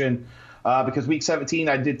situation. Because week 17,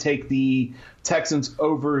 I did take the Texans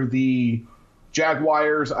over the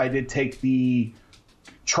Jaguars. I did take the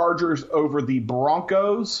Chargers over the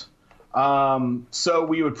Broncos. So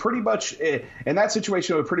we would pretty much, in that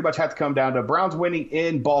situation, it would pretty much have to come down to Browns winning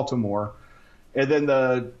in Baltimore and then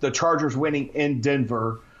the Chargers winning in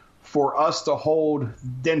Denver for us to hold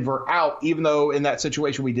Denver out, even though in that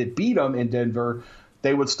situation we did beat them in Denver.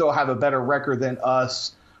 They would still have a better record than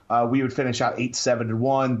us. We would finish out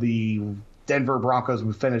 8-7-1. The Denver Broncos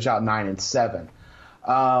would finish out 9-7.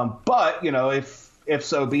 But if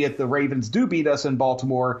so be it, the Ravens do beat us in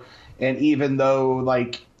Baltimore, and even though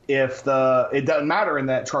it doesn't matter in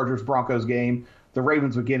that Chargers Broncos game, the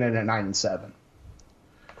Ravens would get in at 9-7.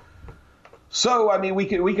 So I mean, we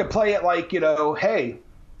could play it hey,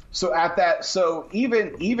 so at that, so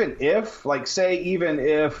even if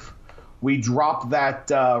we dropped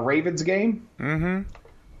that Ravens game. Mm-hmm.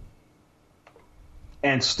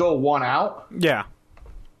 And still won out, yeah,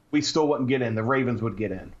 we still wouldn't get in. The Ravens would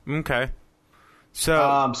get in. Okay.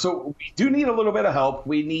 So we do need a little bit of help.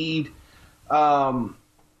 We need,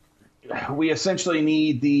 we essentially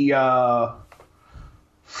need the, I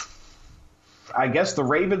guess the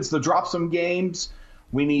Ravens to drop some games.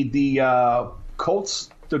 We need the Colts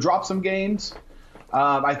to drop some games.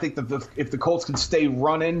 I think that if the Colts can stay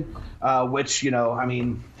running, which, I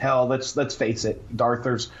mean, hell, let's face it, Darth,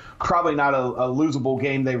 there's probably not a losable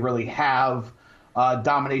game they really have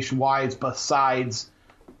domination-wise besides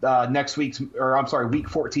week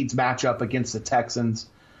 14's matchup against the Texans.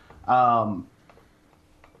 But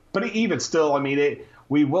even still, I mean,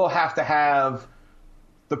 we will have to have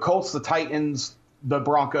the Colts, the Titans, the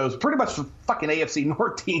Broncos, pretty much the fucking AFC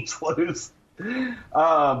North teams lose.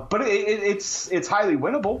 But it's highly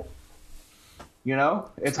winnable.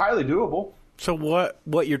 It's highly doable. So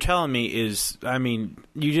what you're telling me is, I mean,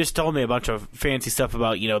 you just told me a bunch of fancy stuff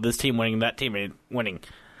about this team winning, that team winning.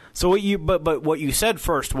 So what you said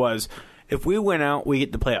first was, if we win out, we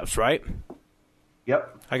get the playoffs, right?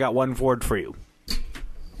 Yep. I got one forward for you.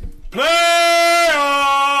 Playoffs.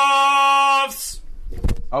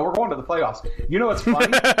 Oh, we're going to the playoffs. You know what's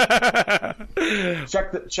funny?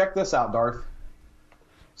 Check this out, Darth.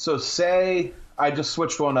 So say I just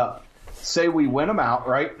switched one up. Say we win them out,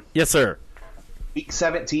 right? Yes, sir. Week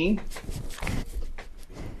 17.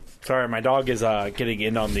 Sorry, my dog is getting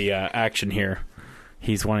in on the action here.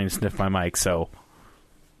 He's wanting to sniff my mic, so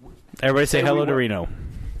everybody say hello to Reno.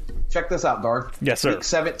 Check this out, Darth. Yes, sir. Week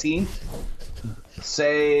 17.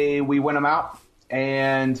 Say we win them out,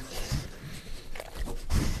 and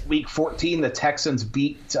week 14, the Texans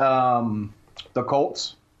beat the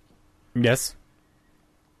Colts. Yes.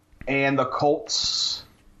 And the Colts,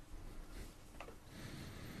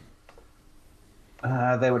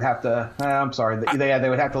 they would have to. I'm sorry, they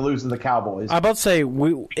would have to lose to the Cowboys. I'm about to say,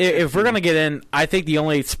 if we're going to get in, I think the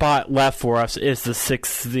only spot left for us is the 6th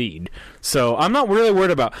seed. So I'm not really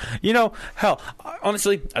worried about. Hell,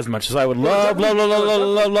 honestly, as much as I would love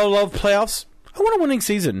playoffs, I want a winning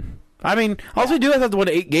season. I mean, all we do is have to win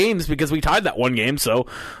 8 games because we tied that one game, so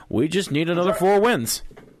we just need another 4 wins.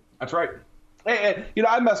 That's right. And,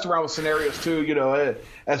 I messed around with scenarios too,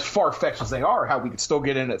 as far-fetched as they are, how we could still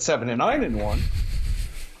get in at 7-9-1.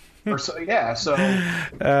 Or so, yeah, so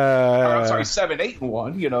I'm sorry,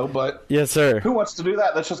 7-8-1, but yes, sir. Who wants to do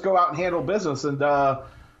that? Let's just go out and handle business, and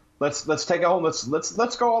let's take it home.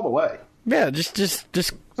 Let's go all the way. Yeah, just it's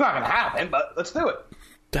not gonna happen, but let's do it.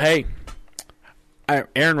 Hey,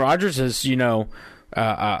 Aaron Rodgers has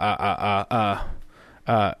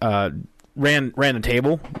ran the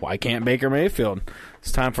table. Why can't Baker Mayfield?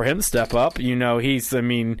 It's time for him to step up. He's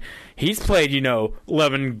played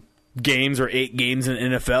 11 games or 8 games in the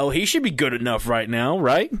NFL. He should be good enough right now,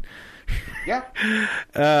 right? Yeah.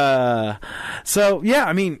 So yeah,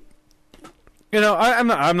 I mean,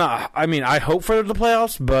 I'm not. I mean, I hope for the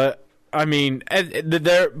playoffs, but I mean,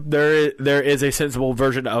 there is a sensible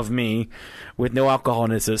version of me with no alcohol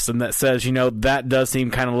in his system that says, that does seem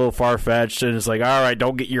kind of a little far-fetched, and it's like, all right,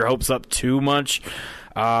 don't get your hopes up too much.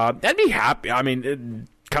 I'd be happy. I mean,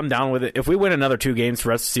 come down with it. If we win another 2 games for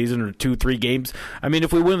the rest of the season, or 2-3 games, I mean,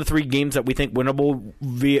 if we win the 3 games that we think winnable,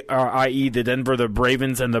 i.e. the Denver, the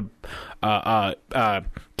Ravens, and the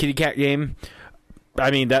Kitty Cat game,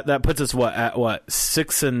 I mean, that puts us at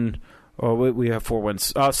 6 and... Oh, we have 4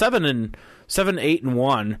 wins.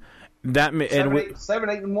 7-8-1. That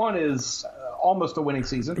 7-8-1 is almost a winning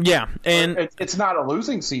season. Yeah, and it's not a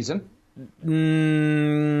losing season.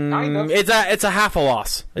 It's a half a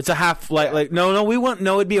loss. It's a half no we wouldn't.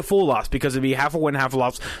 No, it'd be a full loss because it'd be half a win, half a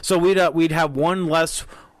loss. So we'd have one less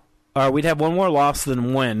We'd have one more loss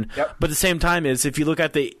than win. Yep. But at the same time, if you look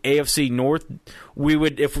at the AFC North,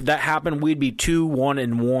 if that happened, we'd be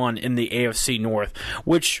 2-1-1 in the AFC North.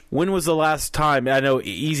 Which, when was the last time? I know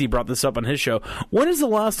Easy brought this up on his show. When is the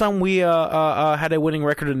last time we had a winning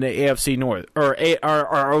record in the AFC North or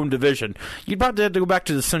our own division? You'd probably have to go back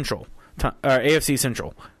to the Central, AFC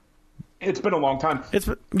Central. It's been a long time.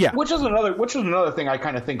 Which is another thing I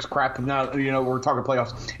kind of think's crap. Now, we're talking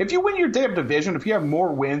playoffs. If you win your damn division, if you have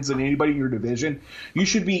more wins than anybody in your division, you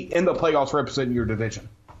should be in the playoffs representing your division.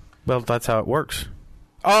 Well, that's how it works.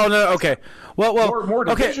 Oh no, okay. Well, more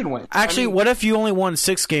division wins. Actually, what if you only won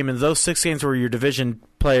 6 games, and those 6 games were your division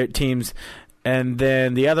player teams, and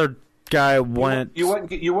then the other guy went? You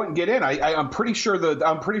wouldn't get in. I'm pretty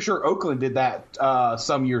sure Oakland did that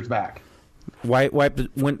some years back. Ran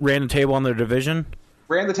the table on their division?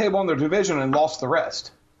 Ran the table on their division and lost the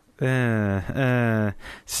rest. I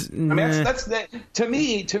mean, that's to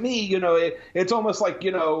me. It's almost like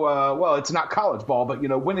well, it's not college ball, but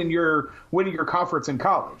winning your conference in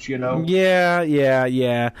college.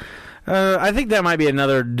 Yeah. I think that might be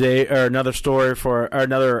another day or another story or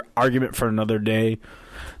another argument for another day.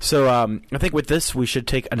 So I think with this we should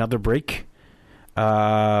take another break.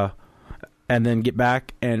 And then get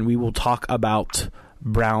back, and we will talk about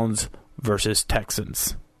Browns versus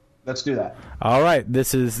Texans. Let's do that. All right.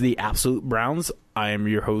 This is the Absolute Browns. I am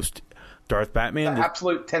your host, Darth Batman.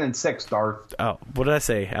 Absolute 10-6, Darth. Oh, what did I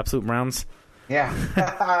say? Absolute Browns? Yeah.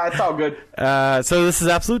 It's all good. So this is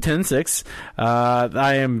Absolute 10-6.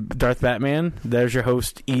 I am Darth Batman. There's your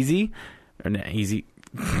host, Easy. Easy.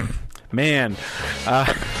 Man.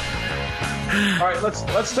 All right, let's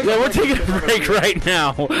take. Yeah, we're taking a break right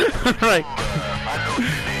now. Right.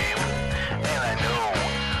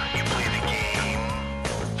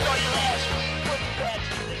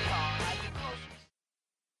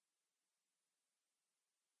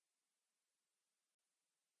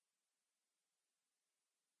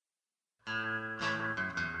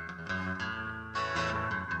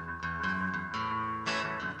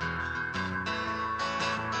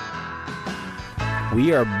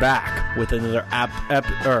 We are back with another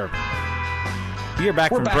we are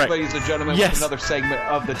back We're from back, break. ladies and gentlemen, Yes. with another segment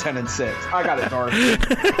of the 10-6. I got it, Darth.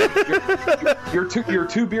 you're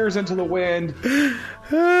 2 beers into the wind.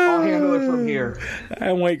 I'll handle it from here.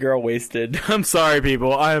 I'm white girl wasted. I'm sorry,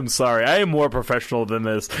 people. I am sorry. I am more professional than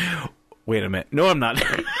this. Wait a minute. No, I'm not.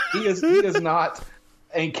 He is not.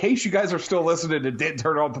 In case you guys are still listening and didn't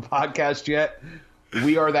turn on the podcast yet,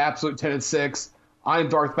 we are the Absolute 10-6. I'm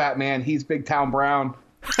Darth Batman. He's Big Town Brown.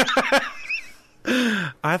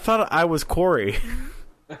 I thought I was Corey.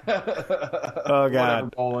 Oh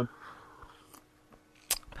God. Whatever,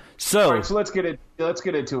 so, all right, so let's get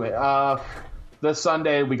into it. This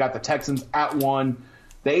Sunday we got the Texans at 1.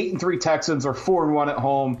 The 8-3 Texans are 4-1 at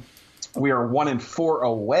home. We are 1-4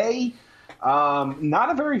 away.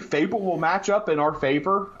 Not a very favorable matchup in our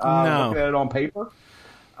favor. No. Looking at it on paper,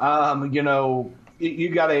 you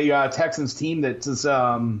got a Texans team that is.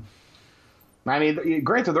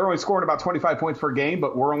 Granted, they're only scoring about 25 points per game,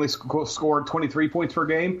 but we're only scoring 23 points per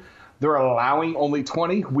game. They're allowing only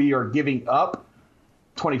 20. We are giving up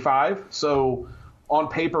 25. So on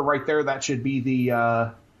paper, right there, that should be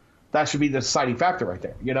the deciding factor right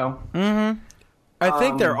there. Mm-hmm. I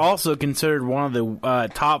think they're also considered one of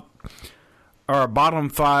the top or bottom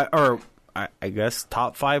 5, or I guess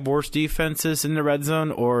top 5 worst defenses in the red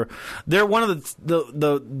zone, or they're one of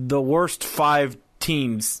the worst 5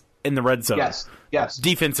 teams in the red zone. Yes.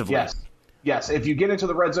 Defensively. Yes. If you get into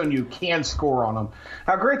the red zone, you can score on them.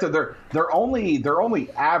 Now, granted, they're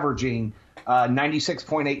only averaging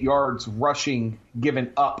 96.8 yards rushing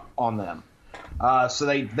given up on them. So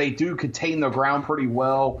they do contain the ground pretty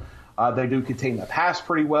well. They do contain the pass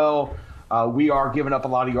pretty well. We are giving up a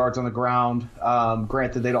lot of yards on the ground.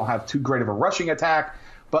 Granted, they don't have too great of a rushing attack,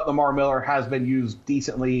 but Lamar Miller has been used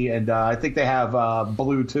decently, and I think they have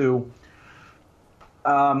Blue too.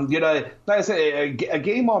 Like I say, a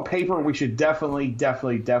game on paper we should definitely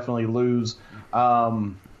lose. I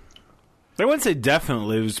wouldn't say definitely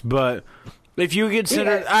lose, but if you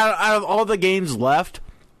consider out of all the games left,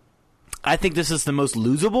 I think this is the most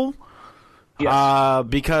losable. Yes.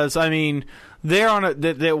 Because they're on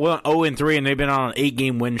they went 0-3 and they've been on an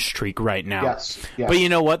 8-game win streak right now. Yes. But you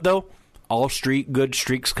know what though? All good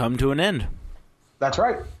streaks come to an end. That's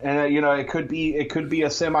right, and it could be a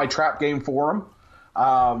semi-trap game for them.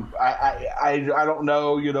 I don't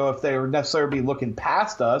know, if they would necessarily be looking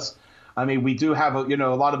past us. We do have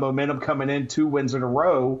a lot of momentum coming in, 2 wins in a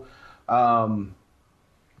row. So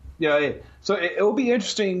it'll be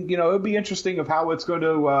interesting. It'll be interesting of how it's going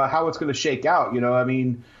to shake out.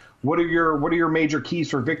 What are your major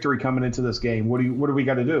keys for victory coming into this game? What do we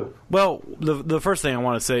got to do? Well, the first thing I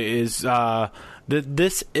want to say is that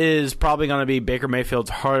this is probably going to be Baker Mayfield's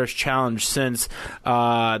hardest challenge since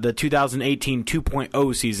the 2018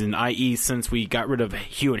 2.0 season, i.e., since we got rid of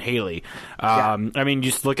Hue and Haley. I mean,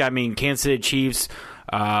 just look at Kansas City Chiefs,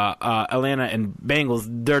 Atlanta, and Bengals.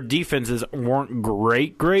 Their defenses weren't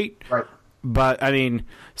great. Right. But I mean,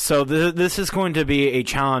 so this is going to be a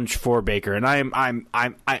challenge for Baker, and I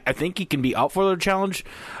think he can be up for the challenge.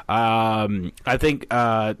 I think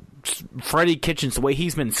Freddie Kitchens, the way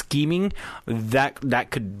he's been scheming, that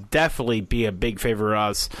could definitely be a big favor of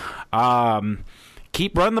us.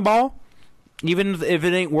 Keep running the ball, even if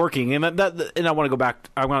it ain't working. And I want to go back.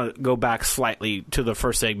 I want to go back slightly to the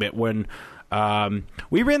first segment when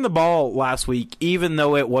we ran the ball last week, even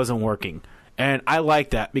though it wasn't working. And I like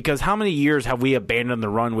that because how many years have we abandoned the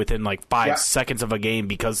run within like 5 seconds of a game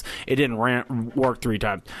because it didn't work 3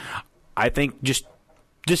 times? I think just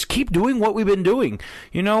keep doing what we've been doing.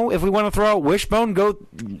 You know, if we want to throw out wishbone, go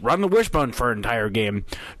run the wishbone for an entire game.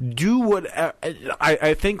 Do what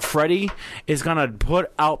I think Freddie is going to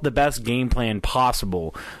put out the best game plan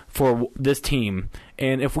possible for this team.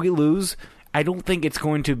 And if we lose, I don't think it's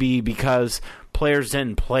going to be because players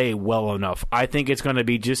didn't play well enough. I think it's going to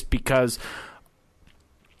be just because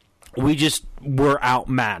we just were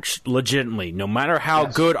outmatched, legitimately. No matter how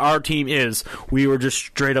good our team is, we were just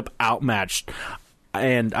straight up outmatched.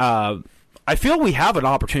 And I feel we have an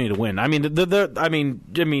opportunity to win. I mean,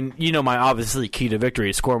 you know, my obviously key to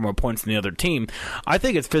victory is scoring more points than the other team. I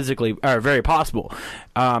think it's physically very possible,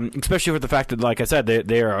 especially with the fact that, like I said,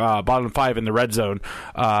 they are bottom 5 in the red zone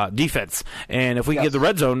defense. And if we get the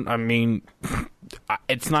red zone, I mean,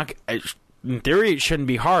 it's not. In theory, it shouldn't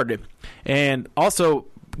be hard. And also,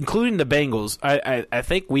 including the Bengals, I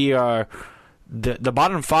think we are the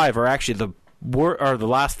bottom 5 are actually the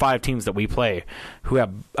last 5 teams that we play who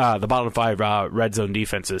have the bottom 5 red zone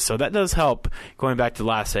defenses. So that does help going back to the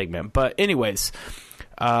last segment. But anyways,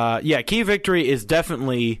 key victory is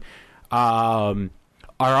definitely our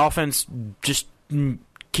offense. Just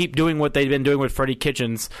keep doing what they've been doing with Freddie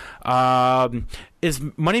Kitchens. Is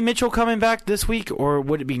Money Mitchell coming back this week, or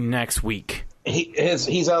would it be next week?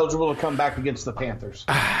 He's eligible to come back against the Panthers.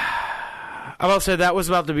 I will say that was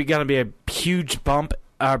going to be a huge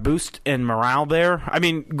boost in morale there. I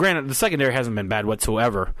mean, granted, the secondary hasn't been bad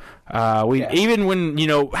whatsoever. Even when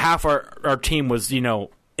half our team was in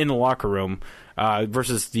the locker room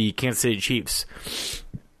versus the Kansas City Chiefs.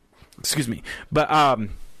 Excuse me, but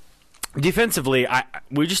defensively,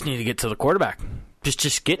 we just need to get to the quarterback.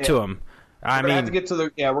 Just get to him. We're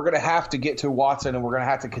going to have to get to Watson, and we're going to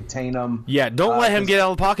have to contain him. Yeah, don't let him get out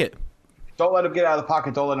of the pocket. Don't let him get out of the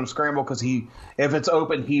pocket. Don't let him scramble because if it's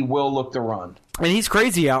open, he will look to run. And he's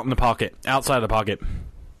crazy out in the pocket, outside of the pocket.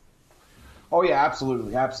 Oh yeah,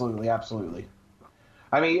 absolutely. I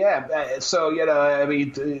mean, so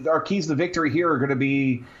our keys to victory here are going to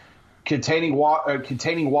be containing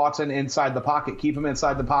Watson inside the pocket. Keep him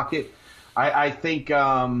inside the pocket. I think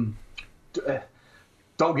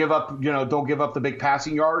don't give up the big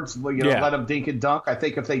passing yards. Let them dink and dunk. I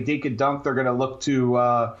think if they dink and dunk, they're going to look to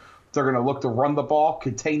run the ball,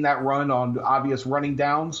 contain that run on obvious running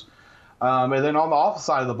downs, and then on the offensive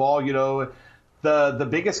side of the ball, the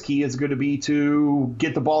biggest key is going to be to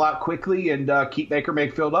get the ball out quickly and keep Baker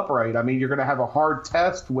Mayfield upright. I mean, you're going to have a hard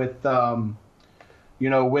test with the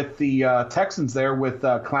Texans there with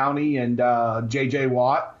Clowney and J.J.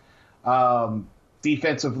 Watt.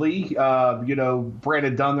 Defensively,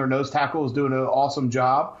 Brandon Dunn, their nose tackle, is doing an awesome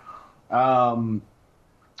job. And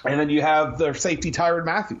then you have their safety, Tyrann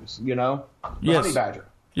Matthews, the Honey Badger.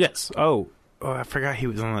 Yes. Oh, I forgot he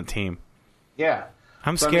was on that team. Yeah.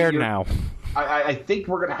 I'm scared now. I think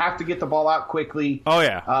we're going to have to get the ball out quickly. Oh,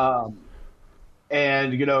 yeah.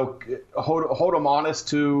 And hold them honest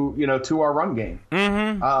to our run game.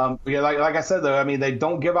 Mm-hmm. Like I said though, I mean they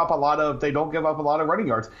don't give up a lot of running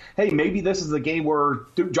yards. Hey, maybe this is the game where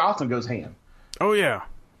Duke Johnson goes ham. Oh yeah.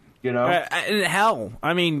 And hell,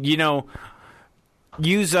 I mean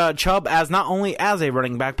use Chubb as not only as a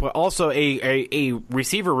running back but also a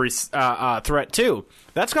receiver threat too.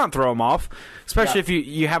 That's gonna throw him off, especially if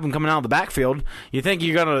you have him coming out of the backfield. You think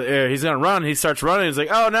he's gonna run. He starts running. He's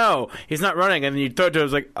like, oh no, he's not running. And then you throw it to him.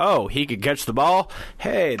 It's like, oh, he could catch the ball.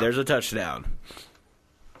 Hey, there's a touchdown.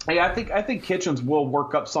 Yeah, I think Kitchens will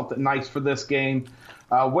work up something nice for this game.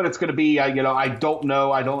 What it's going to be, I don't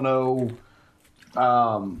know. I don't know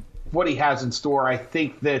what he has in store. I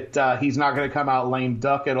think that he's not going to come out lame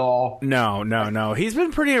duck at all. No. He's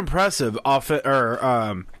been pretty impressive as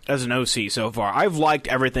an OC so far. I've liked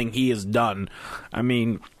everything he has done. I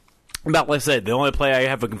mean, About like I said, the only play I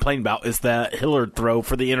have a complaint about is that Hillard throw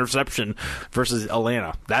for the interception versus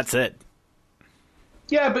Atlanta. That's it.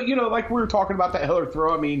 Yeah, but like we were talking about that Hillard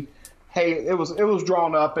throw. I mean, hey, it was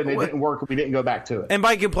drawn up and it didn't work. We didn't go back to it. And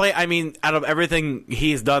by complaint, I mean out of everything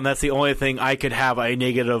he's done, that's the only thing I could have a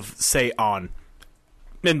negative say on.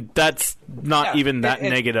 And that's not even that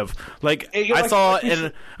negative. Like I saw it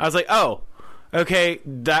and I was like, oh, okay,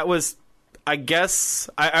 that was. I guess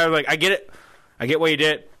I get it. I get what you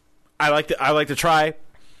did. I like to try,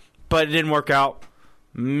 but it didn't work out.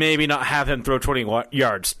 Maybe not have him throw 20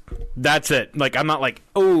 yards. That's it. Like I'm not like,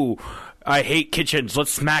 oh, I hate Kitchens.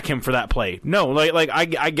 Let's smack him for that play. No, like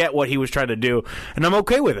I get what he was trying to do, and I'm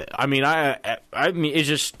okay with it. I mean, I mean, it's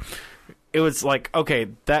just. It was like, okay,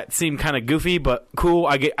 that seemed kind of goofy, but cool.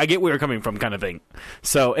 I get where you're coming from, kind of thing.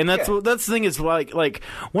 So, and that's the thing is like,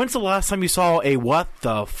 when's the last time you saw a what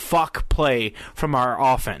the fuck play from our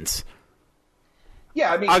offense?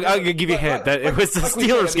 Yeah, I mean, I'll give you a hint that it was the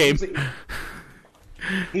Steelers game.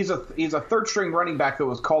 He's a third string running back that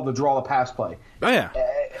was called to draw a pass play. Oh yeah,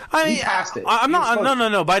 I mean, he passed it. I'm not.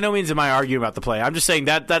 No. By no means am I arguing about the play. I'm just saying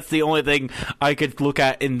that's the only thing I could look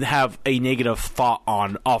at and have a negative thought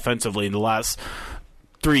on offensively in the last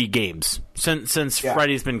 3 games since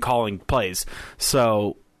Freddie's been calling plays.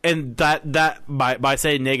 So, and that by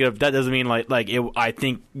saying negative, that doesn't mean like it, I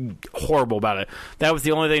think horrible about it. That was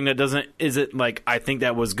the only thing that isn't like I think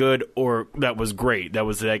that was good or that was great. That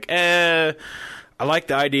was like I like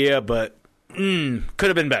the idea, but could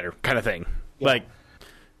have been better, kind of thing. Yeah. Like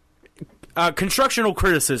constructional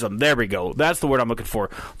criticism. There we go. That's the word I'm looking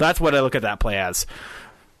for. That's what I look at that play as.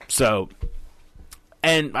 So,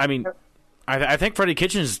 and I mean, I think Freddie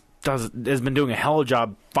Kitchens has been doing a hell of a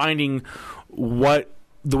job finding what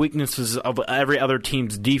the weaknesses of every other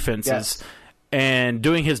team's defenses and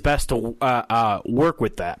doing his best to work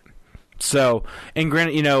with that. So, and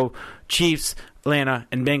granted, Chiefs, Atlanta,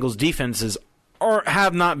 and Bengals defenses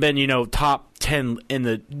have not been, top 10 in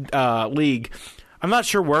the league. I'm not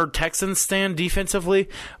sure where Texans stand defensively,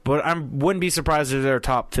 but I wouldn't be surprised if they're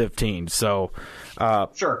top 15. So,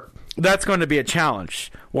 sure, that's going to be a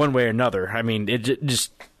challenge one way or another. I mean, it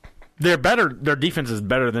just they're better. Their defense is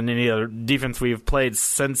better than any other defense we've played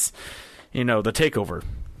since the takeover.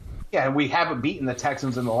 Yeah, and we haven't beaten the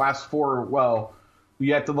Texans in the last 4. Well,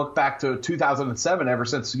 you have to look back to 2007. Ever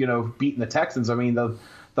since beating the Texans, I mean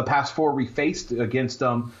the past 4 we faced against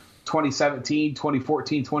them, 2017,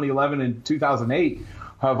 2014, 2011, and 2008,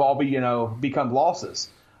 have all become losses.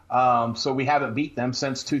 So we haven't beat them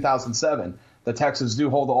since 2007. The Texans do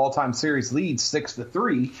hold the all-time series lead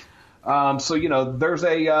 6-3. So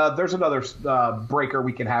there's another breaker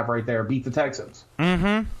we can have right there. Beat the Texans.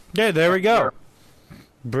 Mm-hmm. Yeah, there we go.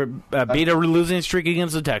 Beat a losing streak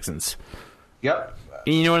against the Texans. Yep.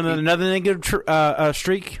 And another negative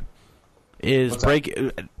streak is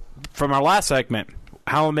from our last segment.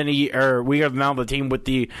 How many we are now the team with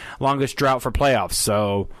the longest drought for playoffs?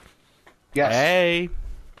 So, yes. Hey.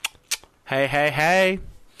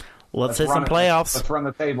 Let's hit some playoffs. Let's run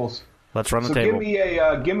the tables. Let's run the table.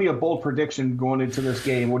 Give me a bold prediction going into this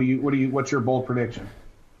game. What's your bold prediction?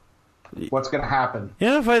 What's going to happen?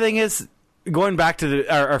 The funny thing is, going back to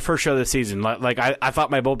our first show of the season, like I thought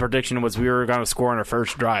my bold prediction was we were going to score on our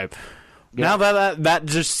first drive. Yeah. Now that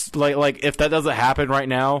just like if that doesn't happen right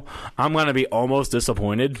now, I'm going to be almost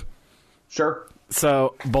disappointed. Sure.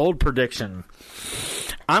 So, bold prediction.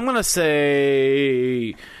 I'm going to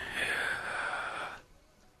say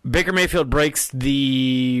Baker Mayfield breaks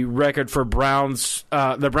the record for Browns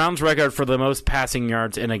record for the most passing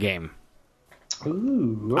yards in a game.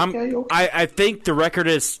 Ooh, okay. I think the record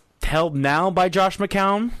is held now by Josh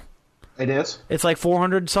McCown. It is. It's like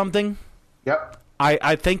 400 something. Yep.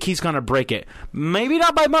 I think he's going to break it. Maybe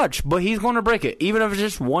not by much, but he's going to break it, even if it's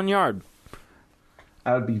just 1 yard.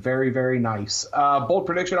 That would be very, very nice. Bold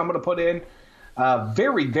prediction I'm going to put in.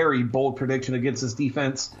 Very, very bold prediction against this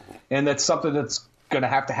defense. And that's something that's going to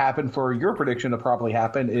have to happen for your prediction to probably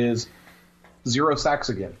happen is 0 sacks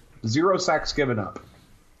again. 0 sacks given up.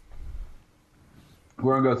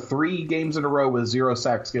 We're going to go 3 games in a row with 0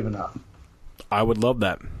 sacks given up. I would love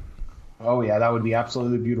that. Oh, yeah, that would be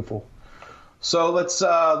absolutely beautiful. So let's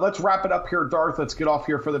wrap it up here, Darth. Let's get off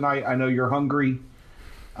here for the night. I know you're hungry.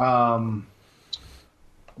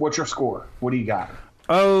 What's your score? What do you got?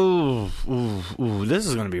 Oh, this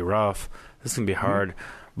is going to be rough. This is going to be hard. Mm-hmm.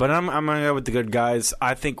 But I'm going to go with the good guys.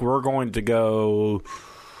 I think we're going to go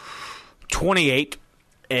 28,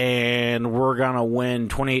 and we're going to win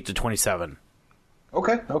 28-27.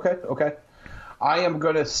 Okay. I am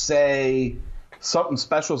going to say something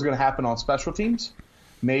special is going to happen on special teams.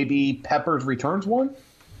 Maybe Peppers returns one.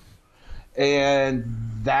 and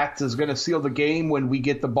that is going to seal the game when we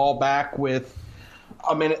get the ball back with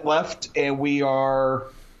a minute left, and we are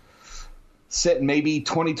sitting maybe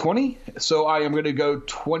 20-20. So I am going to go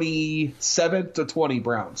 27-20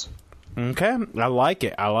 Browns. Okay, I like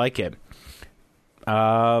it. You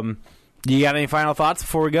got any final thoughts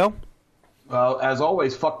before we go? As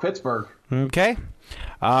always, fuck Pittsburgh. Okay.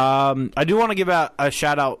 I do want to give a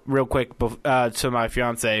shout out real quick to my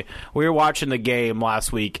fiance. We were watching the game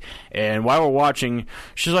last week, and while we're watching,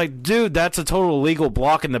 she's like, "Dude, that's a total illegal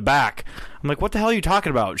block in the back." I'm like, "What the hell are you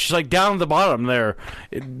talking about?" She's like, "Down at the bottom there."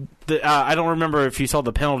 I don't remember if you saw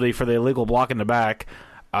the penalty for the illegal block in the back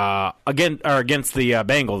against the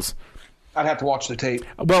Bengals. I'd have to watch the tape.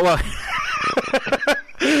 Well.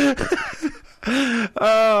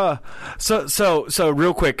 So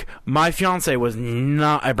real quick, my fiance was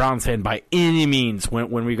not a Browns fan by any means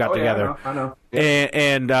when we got together. I know.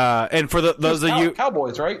 Yeah. And for those of you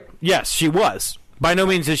Cowboys, right? Yes, she was. By no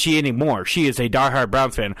means is she anymore. She is a diehard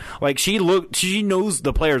Browns fan. Like she knows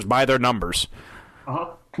the players by their numbers.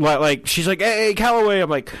 Like she's like, "Hey, Callaway." I'm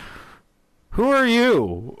like, "Who are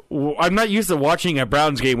you?" I'm not used to watching a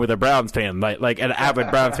Browns game with a Browns fan, like an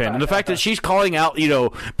avid Browns fan. And the fact that she's calling out,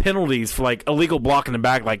 penalties for like illegal block in the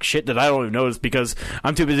back, like shit that I don't even notice because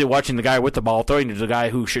I'm too busy watching the guy with the ball throwing to the guy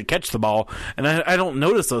who should catch the ball, and I don't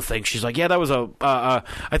notice those things. She's like, "Yeah, that was I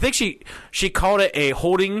think she called it a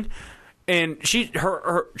holding, and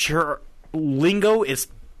her lingo is."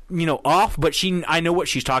 Off, but I know what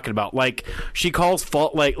she's talking about. Like she calls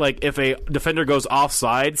fault, like if a defender goes off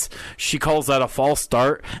sides, she calls that a false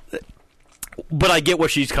start. But I get where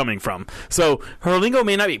she's coming from. So her lingo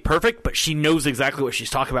may not be perfect, but she knows exactly what she's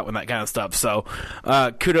talking about with that kind of stuff. So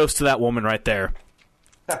kudos to that woman right there.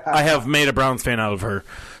 I have made a Browns fan out of her.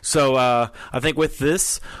 So I think with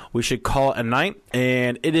this, we should call it a night.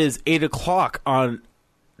 And it is 8:00 on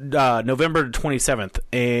November 27th.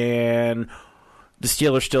 And the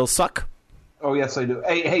Steelers still suck. Oh yes, I do.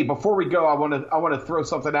 Hey, before we go, I want to throw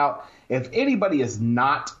something out. If anybody is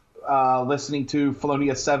not listening to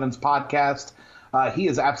Felonious Seven's podcast, he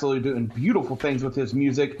is absolutely doing beautiful things with his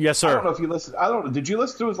music. Yes, sir. I don't know if you listen. I don't know. Did you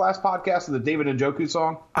listen to his last podcast of the David Njoku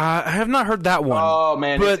song? I have not heard that one. Oh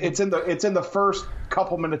man, but it's in the first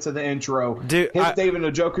couple minutes of the intro. Dude, David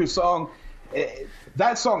Njoku song.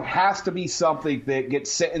 That song has to be something that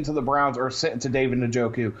gets sent into the Browns or sent into David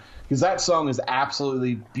Njoku. Because that song is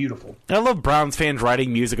absolutely beautiful. I love Browns fans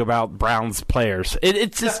writing music about Browns players.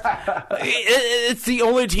 It's just it's the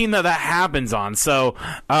only team that happens on. So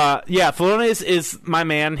Felonious is my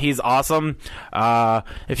man. He's awesome.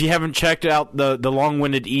 If you haven't checked out the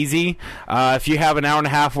Long-Winded Easy, if you have an hour and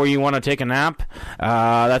a half where you want to take a nap,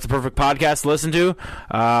 that's a perfect podcast to listen to.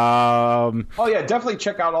 Definitely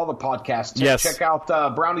check out all the podcasts. Yes. Check out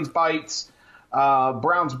Brownies Bites.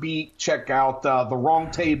 Browns Beat, check out The Wrong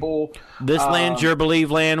Table. This Land's Your Believe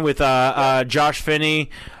Land with Josh Finney,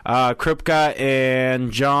 Kripka,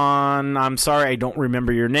 and John. I'm sorry, I don't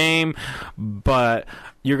remember your name, but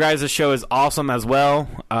your guys' show is awesome as well.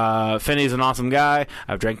 Finney's an awesome guy.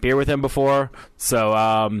 I've drank beer with him before,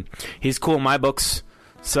 so he's cool in my books.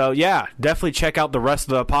 So, yeah, definitely check out the rest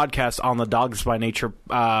of the podcast on the Dogs by Nature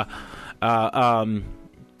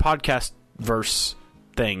podcast verse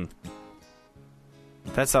thing.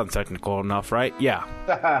 That sounds technical enough, right?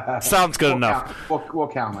 Yeah. Sounds good enough. We'll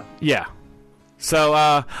count it. Yeah. So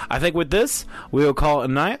I think with this, we will call it a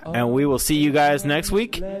night, and we will see you guys next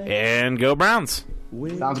week. And go Browns.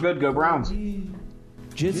 Sounds good. Go Browns.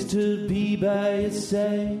 Just to be by your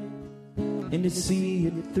side and to see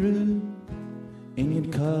it through, and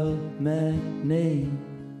you'd call my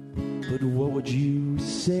name. But what would you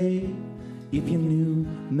say if you knew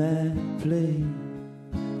my flame?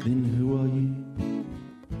 Then who are you?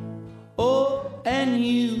 Oh, and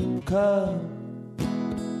you come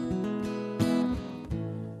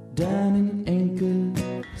down an anchor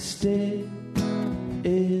stay.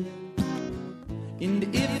 And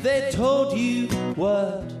if they told you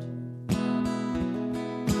what,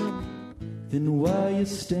 then why you're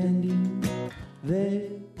standing there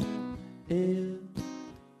is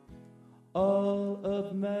all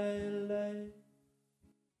of my life.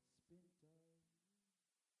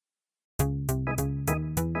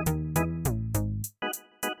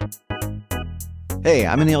 Hey,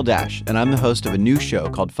 I'm Anil Dash, and I'm the host of a new show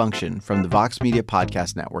called Function from the Vox Media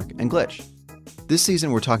Podcast Network and Glitch. This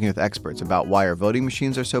season, we're talking with experts about why our voting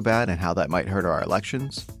machines are so bad and how that might hurt our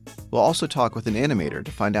elections. We'll also talk with an animator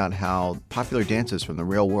to find out how popular dances from the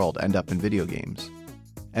real world end up in video games.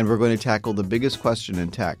 And we're going to tackle the biggest question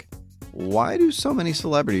in tech. why do so many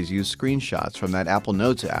celebrities use screenshots from that Apple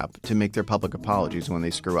Notes app to make their public apologies when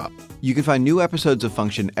they screw up? You can find new episodes of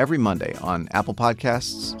Function every Monday on Apple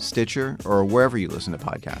Podcasts, Stitcher, or wherever you listen to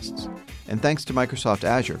podcasts. And thanks to Microsoft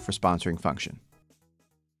Azure for sponsoring Function.